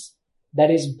parties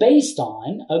that is based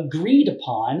on agreed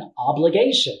upon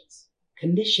obligations,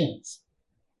 conditions.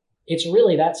 It's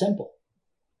really that simple.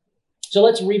 So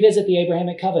let's revisit the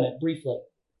Abrahamic covenant briefly,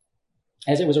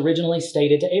 as it was originally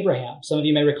stated to Abraham. Some of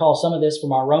you may recall some of this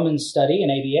from our Romans study in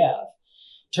ABF.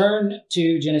 Turn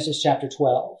to Genesis chapter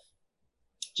 12.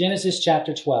 Genesis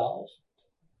chapter 12.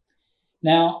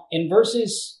 Now, in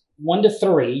verses 1 to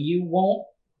 3, you won't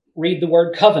read the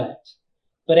word covenant,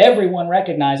 but everyone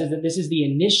recognizes that this is the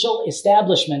initial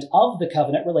establishment of the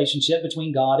covenant relationship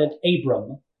between God and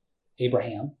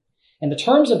Abraham. And the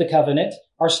terms of the covenant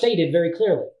are stated very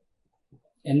clearly.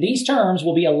 And these terms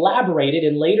will be elaborated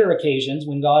in later occasions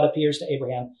when God appears to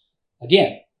Abraham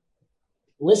again.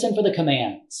 Listen for the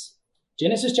commands.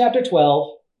 Genesis chapter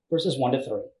 12, verses 1 to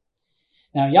 3.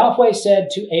 Now Yahweh said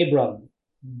to Abram,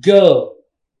 go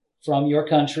from your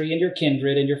country and your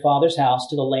kindred and your father's house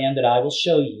to the land that I will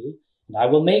show you, and I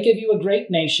will make of you a great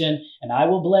nation, and I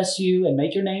will bless you and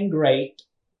make your name great,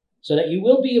 so that you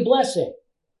will be a blessing.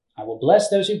 I will bless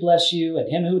those who bless you, and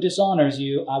him who dishonors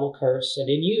you I will curse, and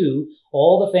in you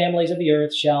all the families of the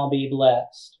earth shall be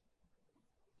blessed.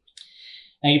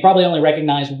 Now you probably only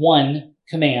recognize one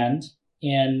command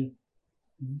in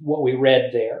what we read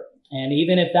there. And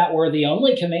even if that were the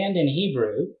only command in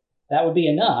Hebrew, that would be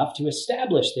enough to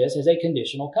establish this as a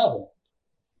conditional covenant.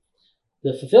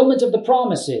 The fulfillment of the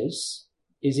promises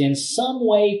is in some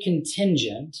way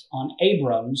contingent on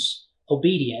Abram's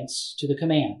obedience to the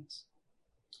commands.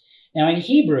 Now in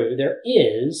Hebrew, there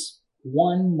is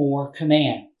one more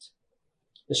command.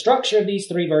 The structure of these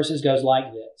 3 verses goes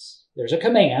like this. There's a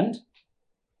command,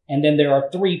 and then there are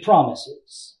 3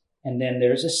 promises. And then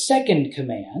there's a second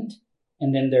command,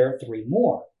 and then there are 3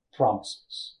 more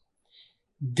promises.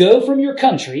 Go from your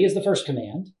country is the first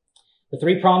command. The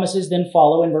 3 promises then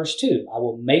follow in verse 2. I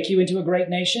will make you into a great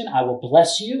nation. I will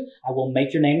bless you. I will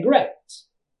make your name great.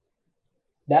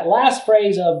 That last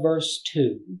phrase of verse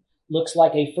 2 looks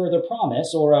like a further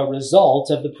promise or a result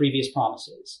of the previous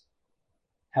promises.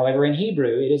 However, in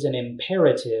Hebrew, it is an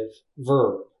imperative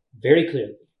verb, very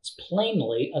clearly. It's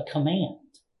plainly a command.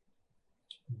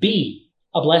 Be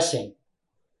a blessing.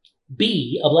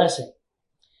 Be a blessing.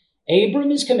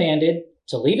 Abram is commanded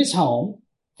to leave his home,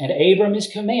 and Abram is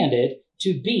commanded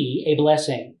to be a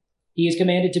blessing. He is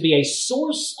commanded to be a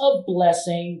source of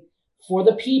blessing for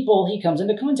the people he comes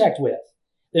into contact with.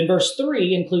 Then verse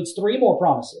 3 includes 3 more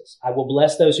promises. I will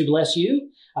bless those who bless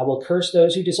you. I will curse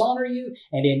those who dishonor you.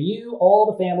 And in you, all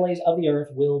the families of the earth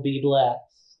will be blessed.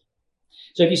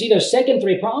 So if you see, those second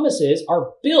 3 promises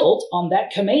are built on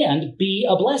that command, be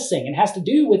a blessing, and has to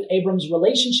do with Abram's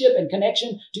relationship and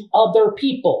connection to other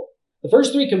people. The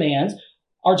first 3 commands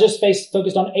are just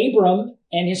focused on Abram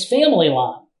and his family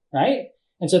line, right?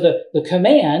 And so the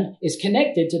command is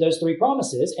connected to those 3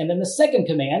 promises, and then the second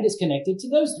command is connected to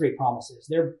those 3 promises.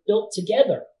 They're built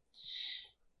together.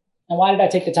 Now, why did I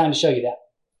take the time to show you that?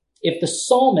 If the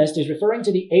psalmist is referring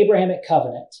to the Abrahamic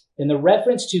covenant, then the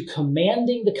reference to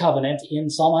commanding the covenant in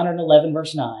Psalm 111,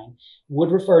 verse 9,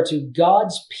 would refer to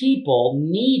God's people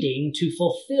needing to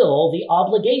fulfill the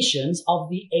obligations of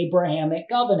the Abrahamic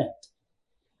covenant.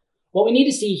 What we need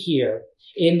to see here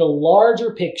in the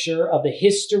larger picture of the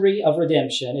history of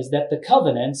redemption is that the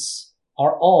covenants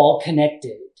are all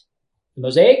connected. The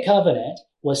Mosaic covenant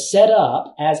was set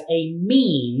up as a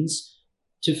means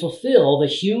to fulfill the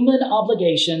human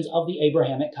obligations of the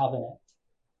Abrahamic covenant.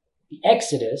 The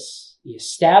Exodus, the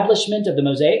establishment of the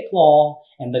Mosaic law,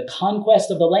 and the conquest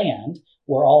of the land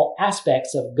were all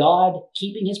aspects of God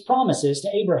keeping his promises to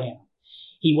Abraham.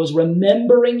 He was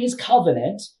remembering his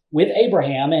covenant with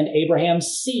Abraham and Abraham's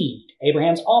seed,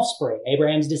 Abraham's offspring,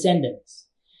 Abraham's descendants.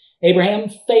 Abraham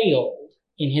failed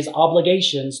in his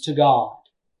obligations to God.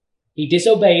 He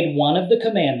disobeyed one of the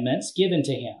commandments given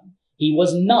to him. He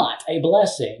was not a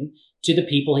blessing to the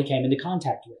people he came into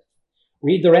contact with.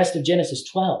 Read the rest of Genesis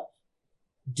 12.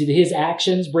 Did his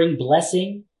actions bring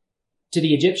blessing to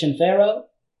the Egyptian Pharaoh?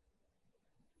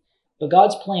 But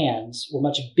God's plans were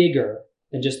much bigger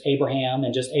than just Abraham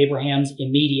and just Abraham's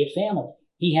immediate family.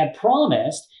 He had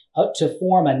promised to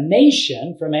form a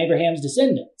nation from Abraham's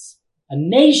descendants. A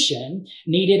nation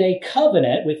needed a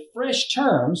covenant with fresh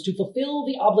terms to fulfill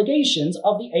the obligations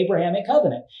of the Abrahamic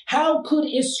covenant. How could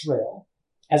Israel,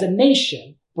 as a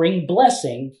nation, bring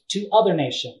blessing to other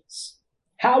nations?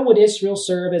 How would Israel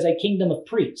serve as a kingdom of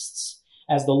priests,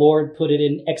 as the Lord put it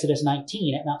in Exodus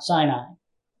 19 at Mount Sinai?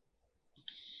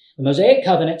 The Mosaic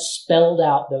covenant spelled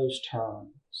out those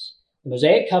terms. The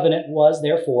Mosaic covenant was,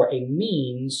 therefore, a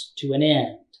means to an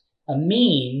end, a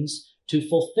means to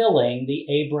fulfilling the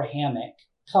Abrahamic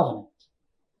covenant.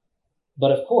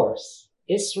 But of course,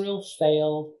 Israel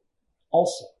failed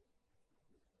also.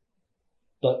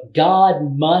 But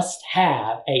God must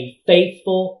have a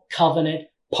faithful covenant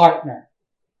partner.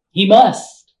 He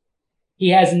must. He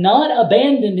has not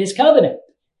abandoned his covenant.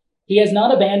 He has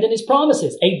not abandoned his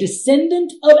promises. A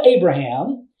descendant of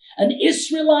Abraham, an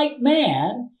Israelite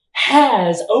man,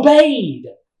 has obeyed.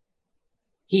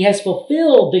 He has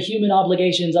fulfilled the human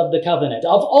obligations of the covenant,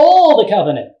 of all the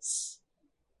covenants.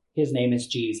 His name is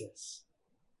Jesus.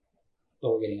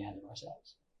 But we're getting ahead of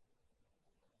ourselves.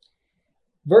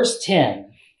 Verse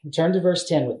 10. Turn to verse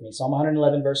 10 with me. Psalm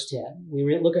 111, verse 10.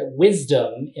 We look at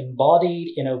wisdom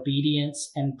embodied in obedience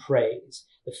and praise.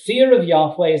 The fear of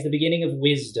Yahweh is the beginning of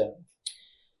wisdom.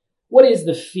 What is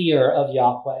the fear of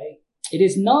Yahweh? It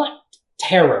is not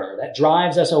terror that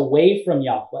drives us away from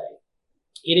Yahweh.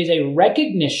 It is a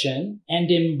recognition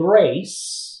and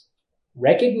embrace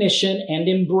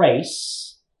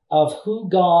of who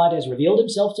God has revealed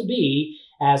himself to be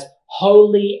as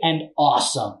holy and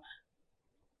awesome.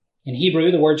 In Hebrew,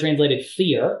 the word translated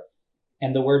fear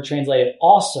and the word translated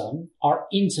awesome are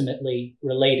intimately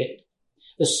related.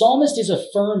 The psalmist is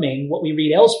affirming what we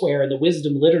read elsewhere in the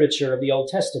wisdom literature of the Old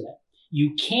Testament.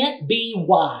 You can't be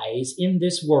wise in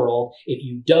this world if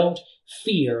you don't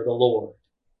fear the Lord.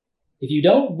 If you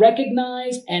don't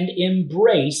recognize and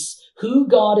embrace who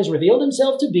God has revealed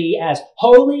himself to be as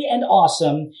holy and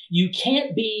awesome, you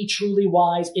can't be truly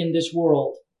wise in this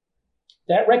world.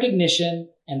 That recognition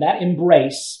and that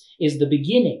embrace is the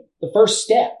beginning, the first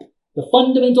step, the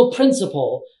fundamental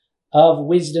principle of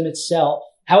wisdom itself.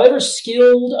 However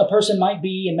skilled a person might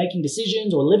be in making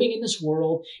decisions or living in this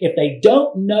world, if they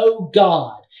don't know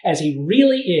God as He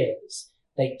really is,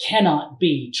 they cannot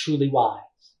be truly wise.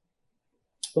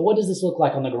 But what does this look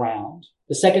like on the ground?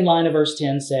 The second line of verse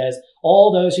 10 says,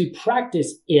 all those who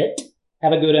practice it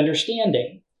have a good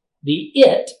understanding. The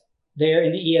it there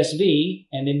in the ESV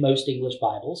and in most English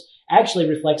Bibles actually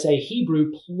reflects a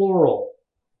Hebrew plural.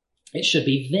 It should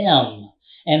be them.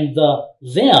 And the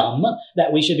them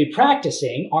that we should be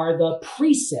practicing are the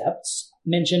precepts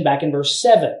mentioned back in verse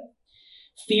 7.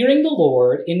 Fearing the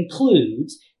Lord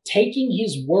includes taking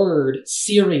His word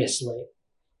seriously,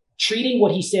 treating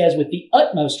what He says with the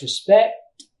utmost respect,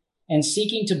 and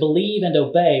seeking to believe and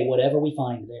obey whatever we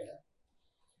find there.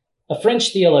 A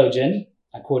French theologian,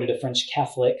 I quoted a French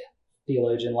Catholic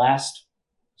theologian last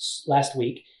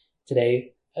week.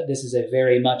 Today, this is a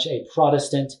very much a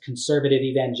Protestant, conservative,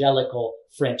 evangelical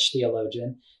French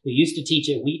theologian who used to teach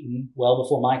at Wheaton well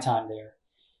before my time there,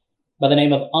 by the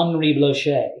name of Henri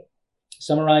Blocher,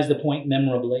 summarized the point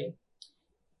memorably.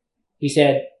 He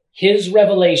said, his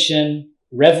revelation,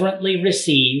 reverently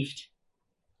received,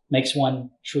 makes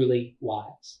one truly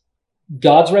wise.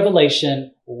 God's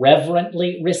revelation,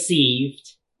 reverently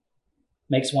received,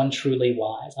 makes one truly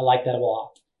wise. I like that a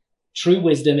lot. True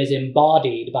wisdom is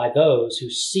embodied by those who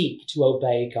seek to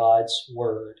obey God's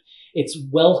word. It's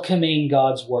welcoming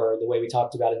God's word, the way we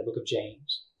talked about in the book of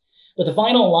James. But the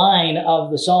final line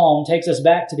of the psalm takes us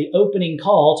back to the opening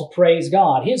call to praise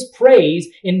God. His praise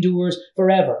endures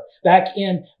forever. Back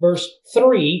in verse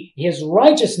 3, His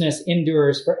righteousness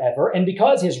endures forever. And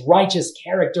because His righteous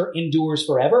character endures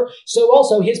forever, so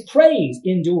also His praise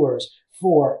endures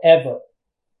forever.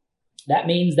 That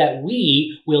means that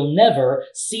we will never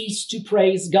cease to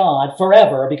praise God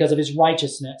forever because of His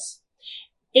righteousness.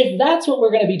 If that's what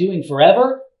we're going to be doing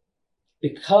forever,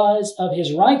 because of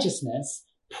His righteousness,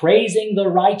 praising the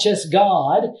righteous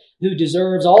God who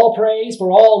deserves all praise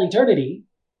for all eternity,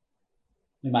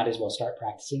 we might as well start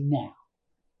practicing now.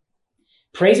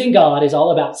 Praising God is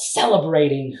all about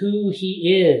celebrating who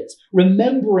He is,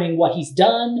 remembering what He's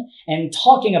done and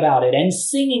talking about it and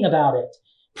singing about it.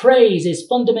 Praise is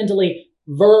fundamentally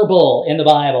verbal in the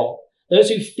Bible. Those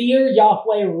who fear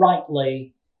Yahweh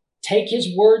rightly take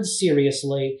His words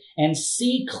seriously and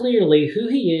see clearly who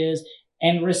He is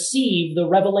and receive the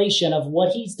revelation of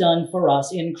what He's done for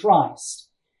us in Christ.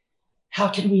 How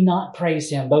can we not praise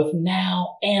Him both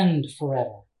now and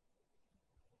forever?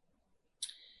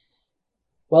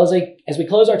 Well, as we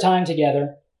close our time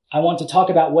together, I want to talk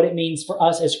about what it means for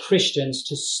us as Christians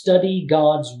to study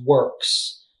God's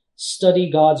works. Study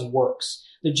God's works.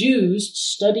 The Jews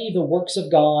study the works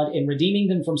of God in redeeming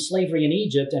them from slavery in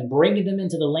Egypt and bringing them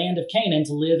into the land of Canaan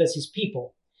to live as His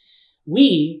people.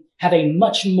 We have a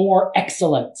much more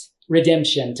excellent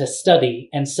redemption to study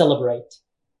and celebrate.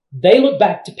 They look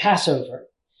back to Passover.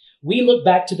 We look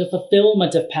back to the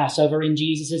fulfillment of Passover in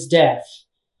Jesus' death.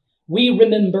 We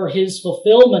remember His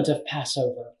fulfillment of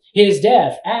Passover, His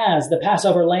death as the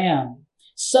Passover lamb,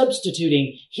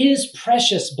 substituting His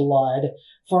precious blood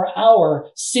for our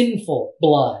sinful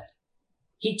blood.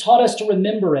 He taught us to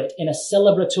remember it in a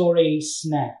celebratory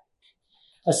snack,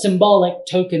 a symbolic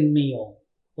token meal,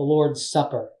 the Lord's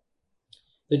Supper.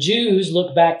 The Jews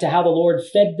look back to how the Lord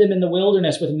fed them in the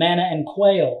wilderness with manna and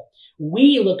quail.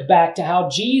 We look back to how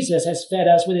Jesus has fed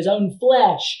us with His own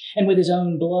flesh and with His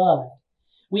own blood.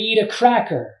 We eat a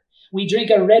cracker. We drink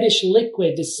a reddish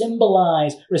liquid to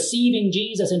symbolize receiving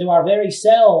Jesus into our very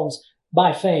selves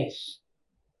by faith.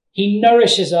 He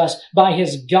nourishes us by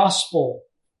His gospel,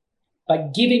 by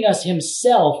giving us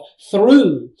Himself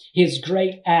through His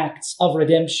great acts of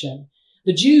redemption.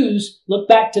 The Jews look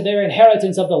back to their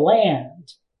inheritance of the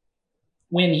land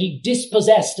when He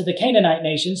dispossessed the Canaanite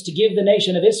nations to give the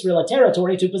nation of Israel a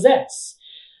territory to possess,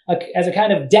 as a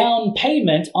kind of down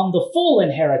payment on the full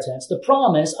inheritance, the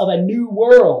promise of a new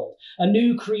world, a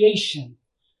new creation.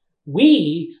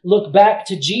 We look back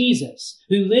to Jesus,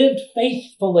 who lived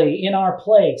faithfully in our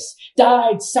place,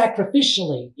 died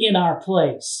sacrificially in our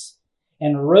place,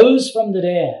 and rose from the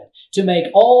dead to make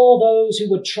all those who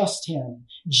would trust Him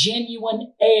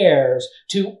genuine heirs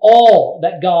to all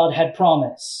that God had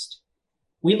promised.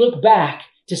 We look back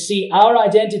to see our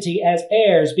identity as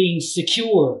heirs being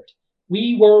secured.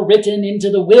 We were written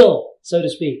into the will, so to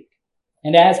speak.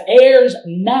 And as heirs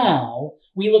now,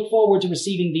 we look forward to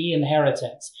receiving the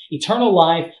inheritance, eternal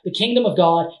life, the kingdom of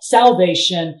God,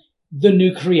 salvation, the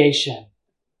new creation.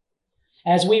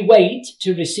 As we wait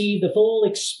to receive the full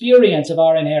experience of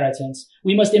our inheritance,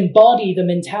 we must embody the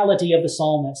mentality of the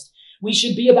psalmist. We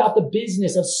should be about the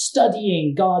business of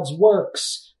studying God's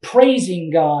works,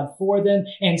 praising God for them,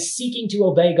 and seeking to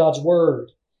obey God's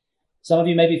word. Some of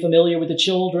you may be familiar with the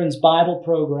children's Bible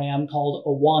program called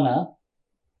Awana.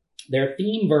 Their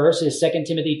theme verse is 2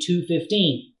 Timothy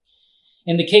 2:15.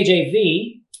 In the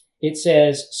KJV, it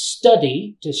says,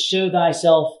 "Study to show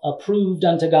thyself approved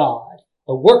unto God,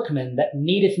 a workman that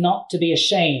needeth not to be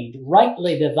ashamed,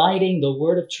 rightly dividing the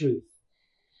word of truth."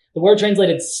 The word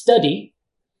translated study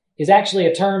is actually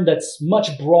a term that's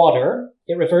much broader.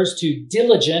 It refers to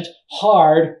diligent,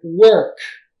 hard work.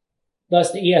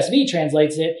 Thus, the ESV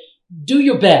translates it, "Do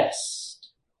your best."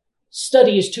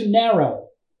 Study is too narrow,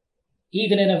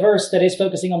 even in a verse that is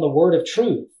focusing on the word of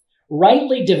truth.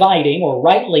 Rightly dividing or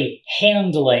rightly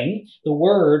handling the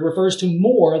word refers to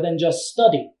more than just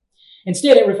study.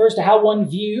 Instead, it refers to how one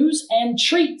views and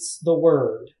treats the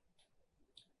word,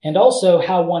 and also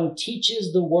how one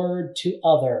teaches the word to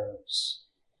others.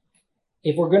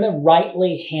 If we're going to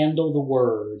rightly handle the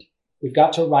word, we've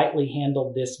got to rightly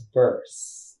handle this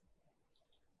verse.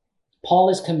 Paul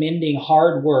is commending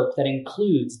hard work that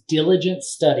includes diligent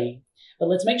study, but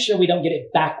let's make sure we don't get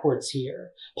it backwards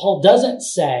here. Paul doesn't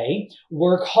say,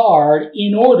 work hard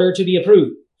in order to be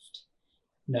approved.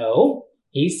 No,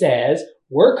 he says,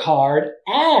 work hard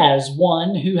as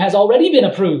one who has already been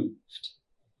approved.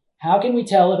 How can we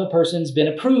tell if a person's been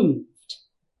approved?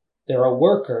 They're a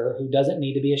worker who doesn't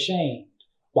need to be ashamed.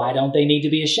 Why don't they need to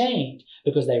be ashamed?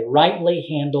 Because they rightly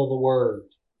handle the word.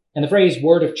 And the phrase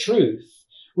word of truth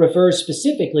refers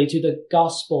specifically to the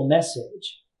gospel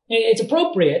message. It's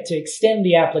appropriate to extend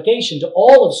the application to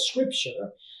all of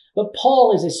Scripture, but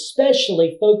Paul is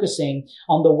especially focusing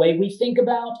on the way we think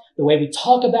about, the way we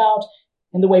talk about,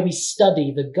 and the way we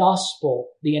study the gospel,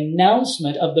 the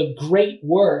announcement of the great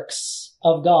works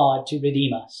of God to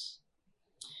redeem us.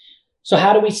 So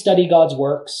how do we study God's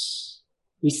works?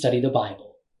 We study the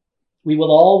Bible. We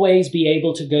will always be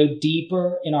able to go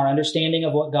deeper in our understanding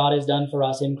of what God has done for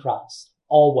us in Christ.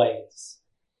 Always.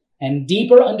 And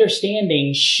deeper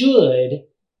understanding should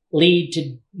lead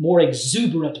to more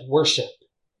exuberant worship.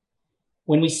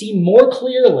 When we see more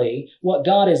clearly what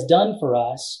God has done for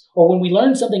us, or when we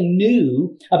learn something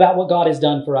new about what God has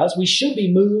done for us, we should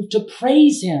be moved to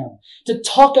praise Him, to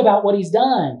talk about what He's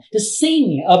done, to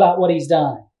sing about what He's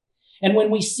done. And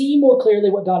when we see more clearly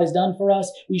what God has done for us,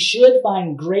 we should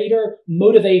find greater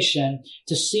motivation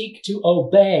to seek to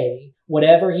obey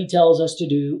whatever He tells us to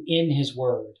do in His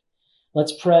Word.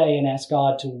 Let's pray and ask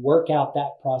God to work out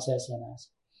that process in us.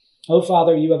 Oh,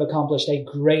 Father, you have accomplished a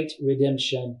great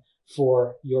redemption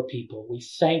for your people. We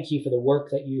thank you for the work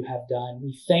that you have done.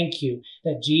 We thank you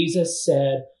that Jesus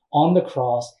said on the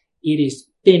cross, "It is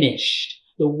finished."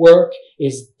 The work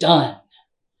is done.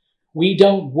 We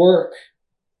don't work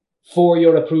for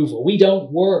your approval. We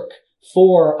don't work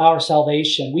for our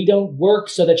salvation. We don't work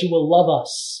so that you will love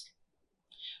us.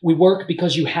 We work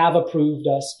because you have approved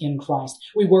us in Christ.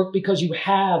 We work because you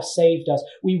have saved us.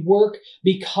 We work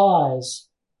because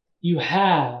you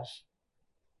have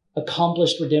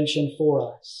accomplished redemption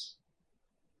for us.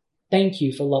 Thank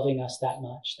you for loving us that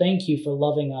much. Thank you for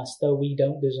loving us though we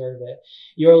don't deserve it.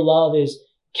 Your love is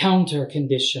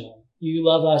counter-conditional. You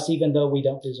love us even though we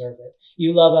don't deserve it.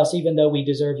 You love us even though we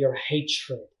deserve your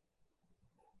hatred.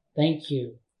 Thank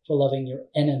you for loving your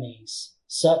enemies,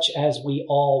 such as we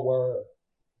all were.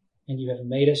 And you have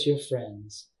made us your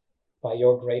friends by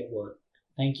your great work.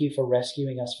 Thank you for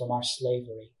rescuing us from our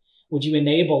slavery. Would you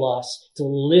enable us to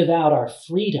live out our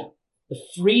freedom? The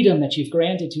freedom that you've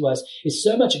granted to us is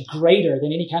so much greater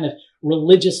than any kind of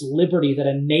religious liberty that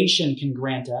a nation can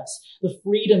grant us. The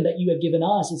freedom that you have given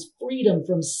us is freedom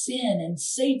from sin and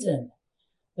Satan.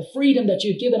 The freedom that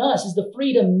you've given us is the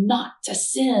freedom not to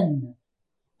sin.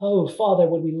 Oh, Father,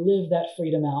 would we live that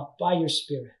freedom out by your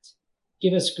Spirit?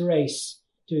 Give us grace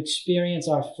to experience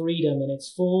our freedom in its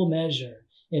full measure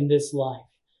in this life.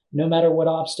 No matter what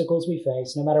obstacles we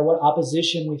face, no matter what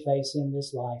opposition we face in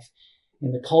this life,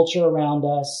 in the culture around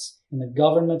us, in the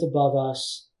government above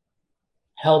us,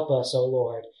 help us, O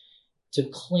Lord, to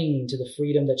cling to the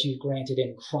freedom that you've granted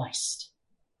in Christ.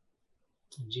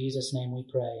 In Jesus' name we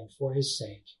pray, and for his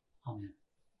sake, amen.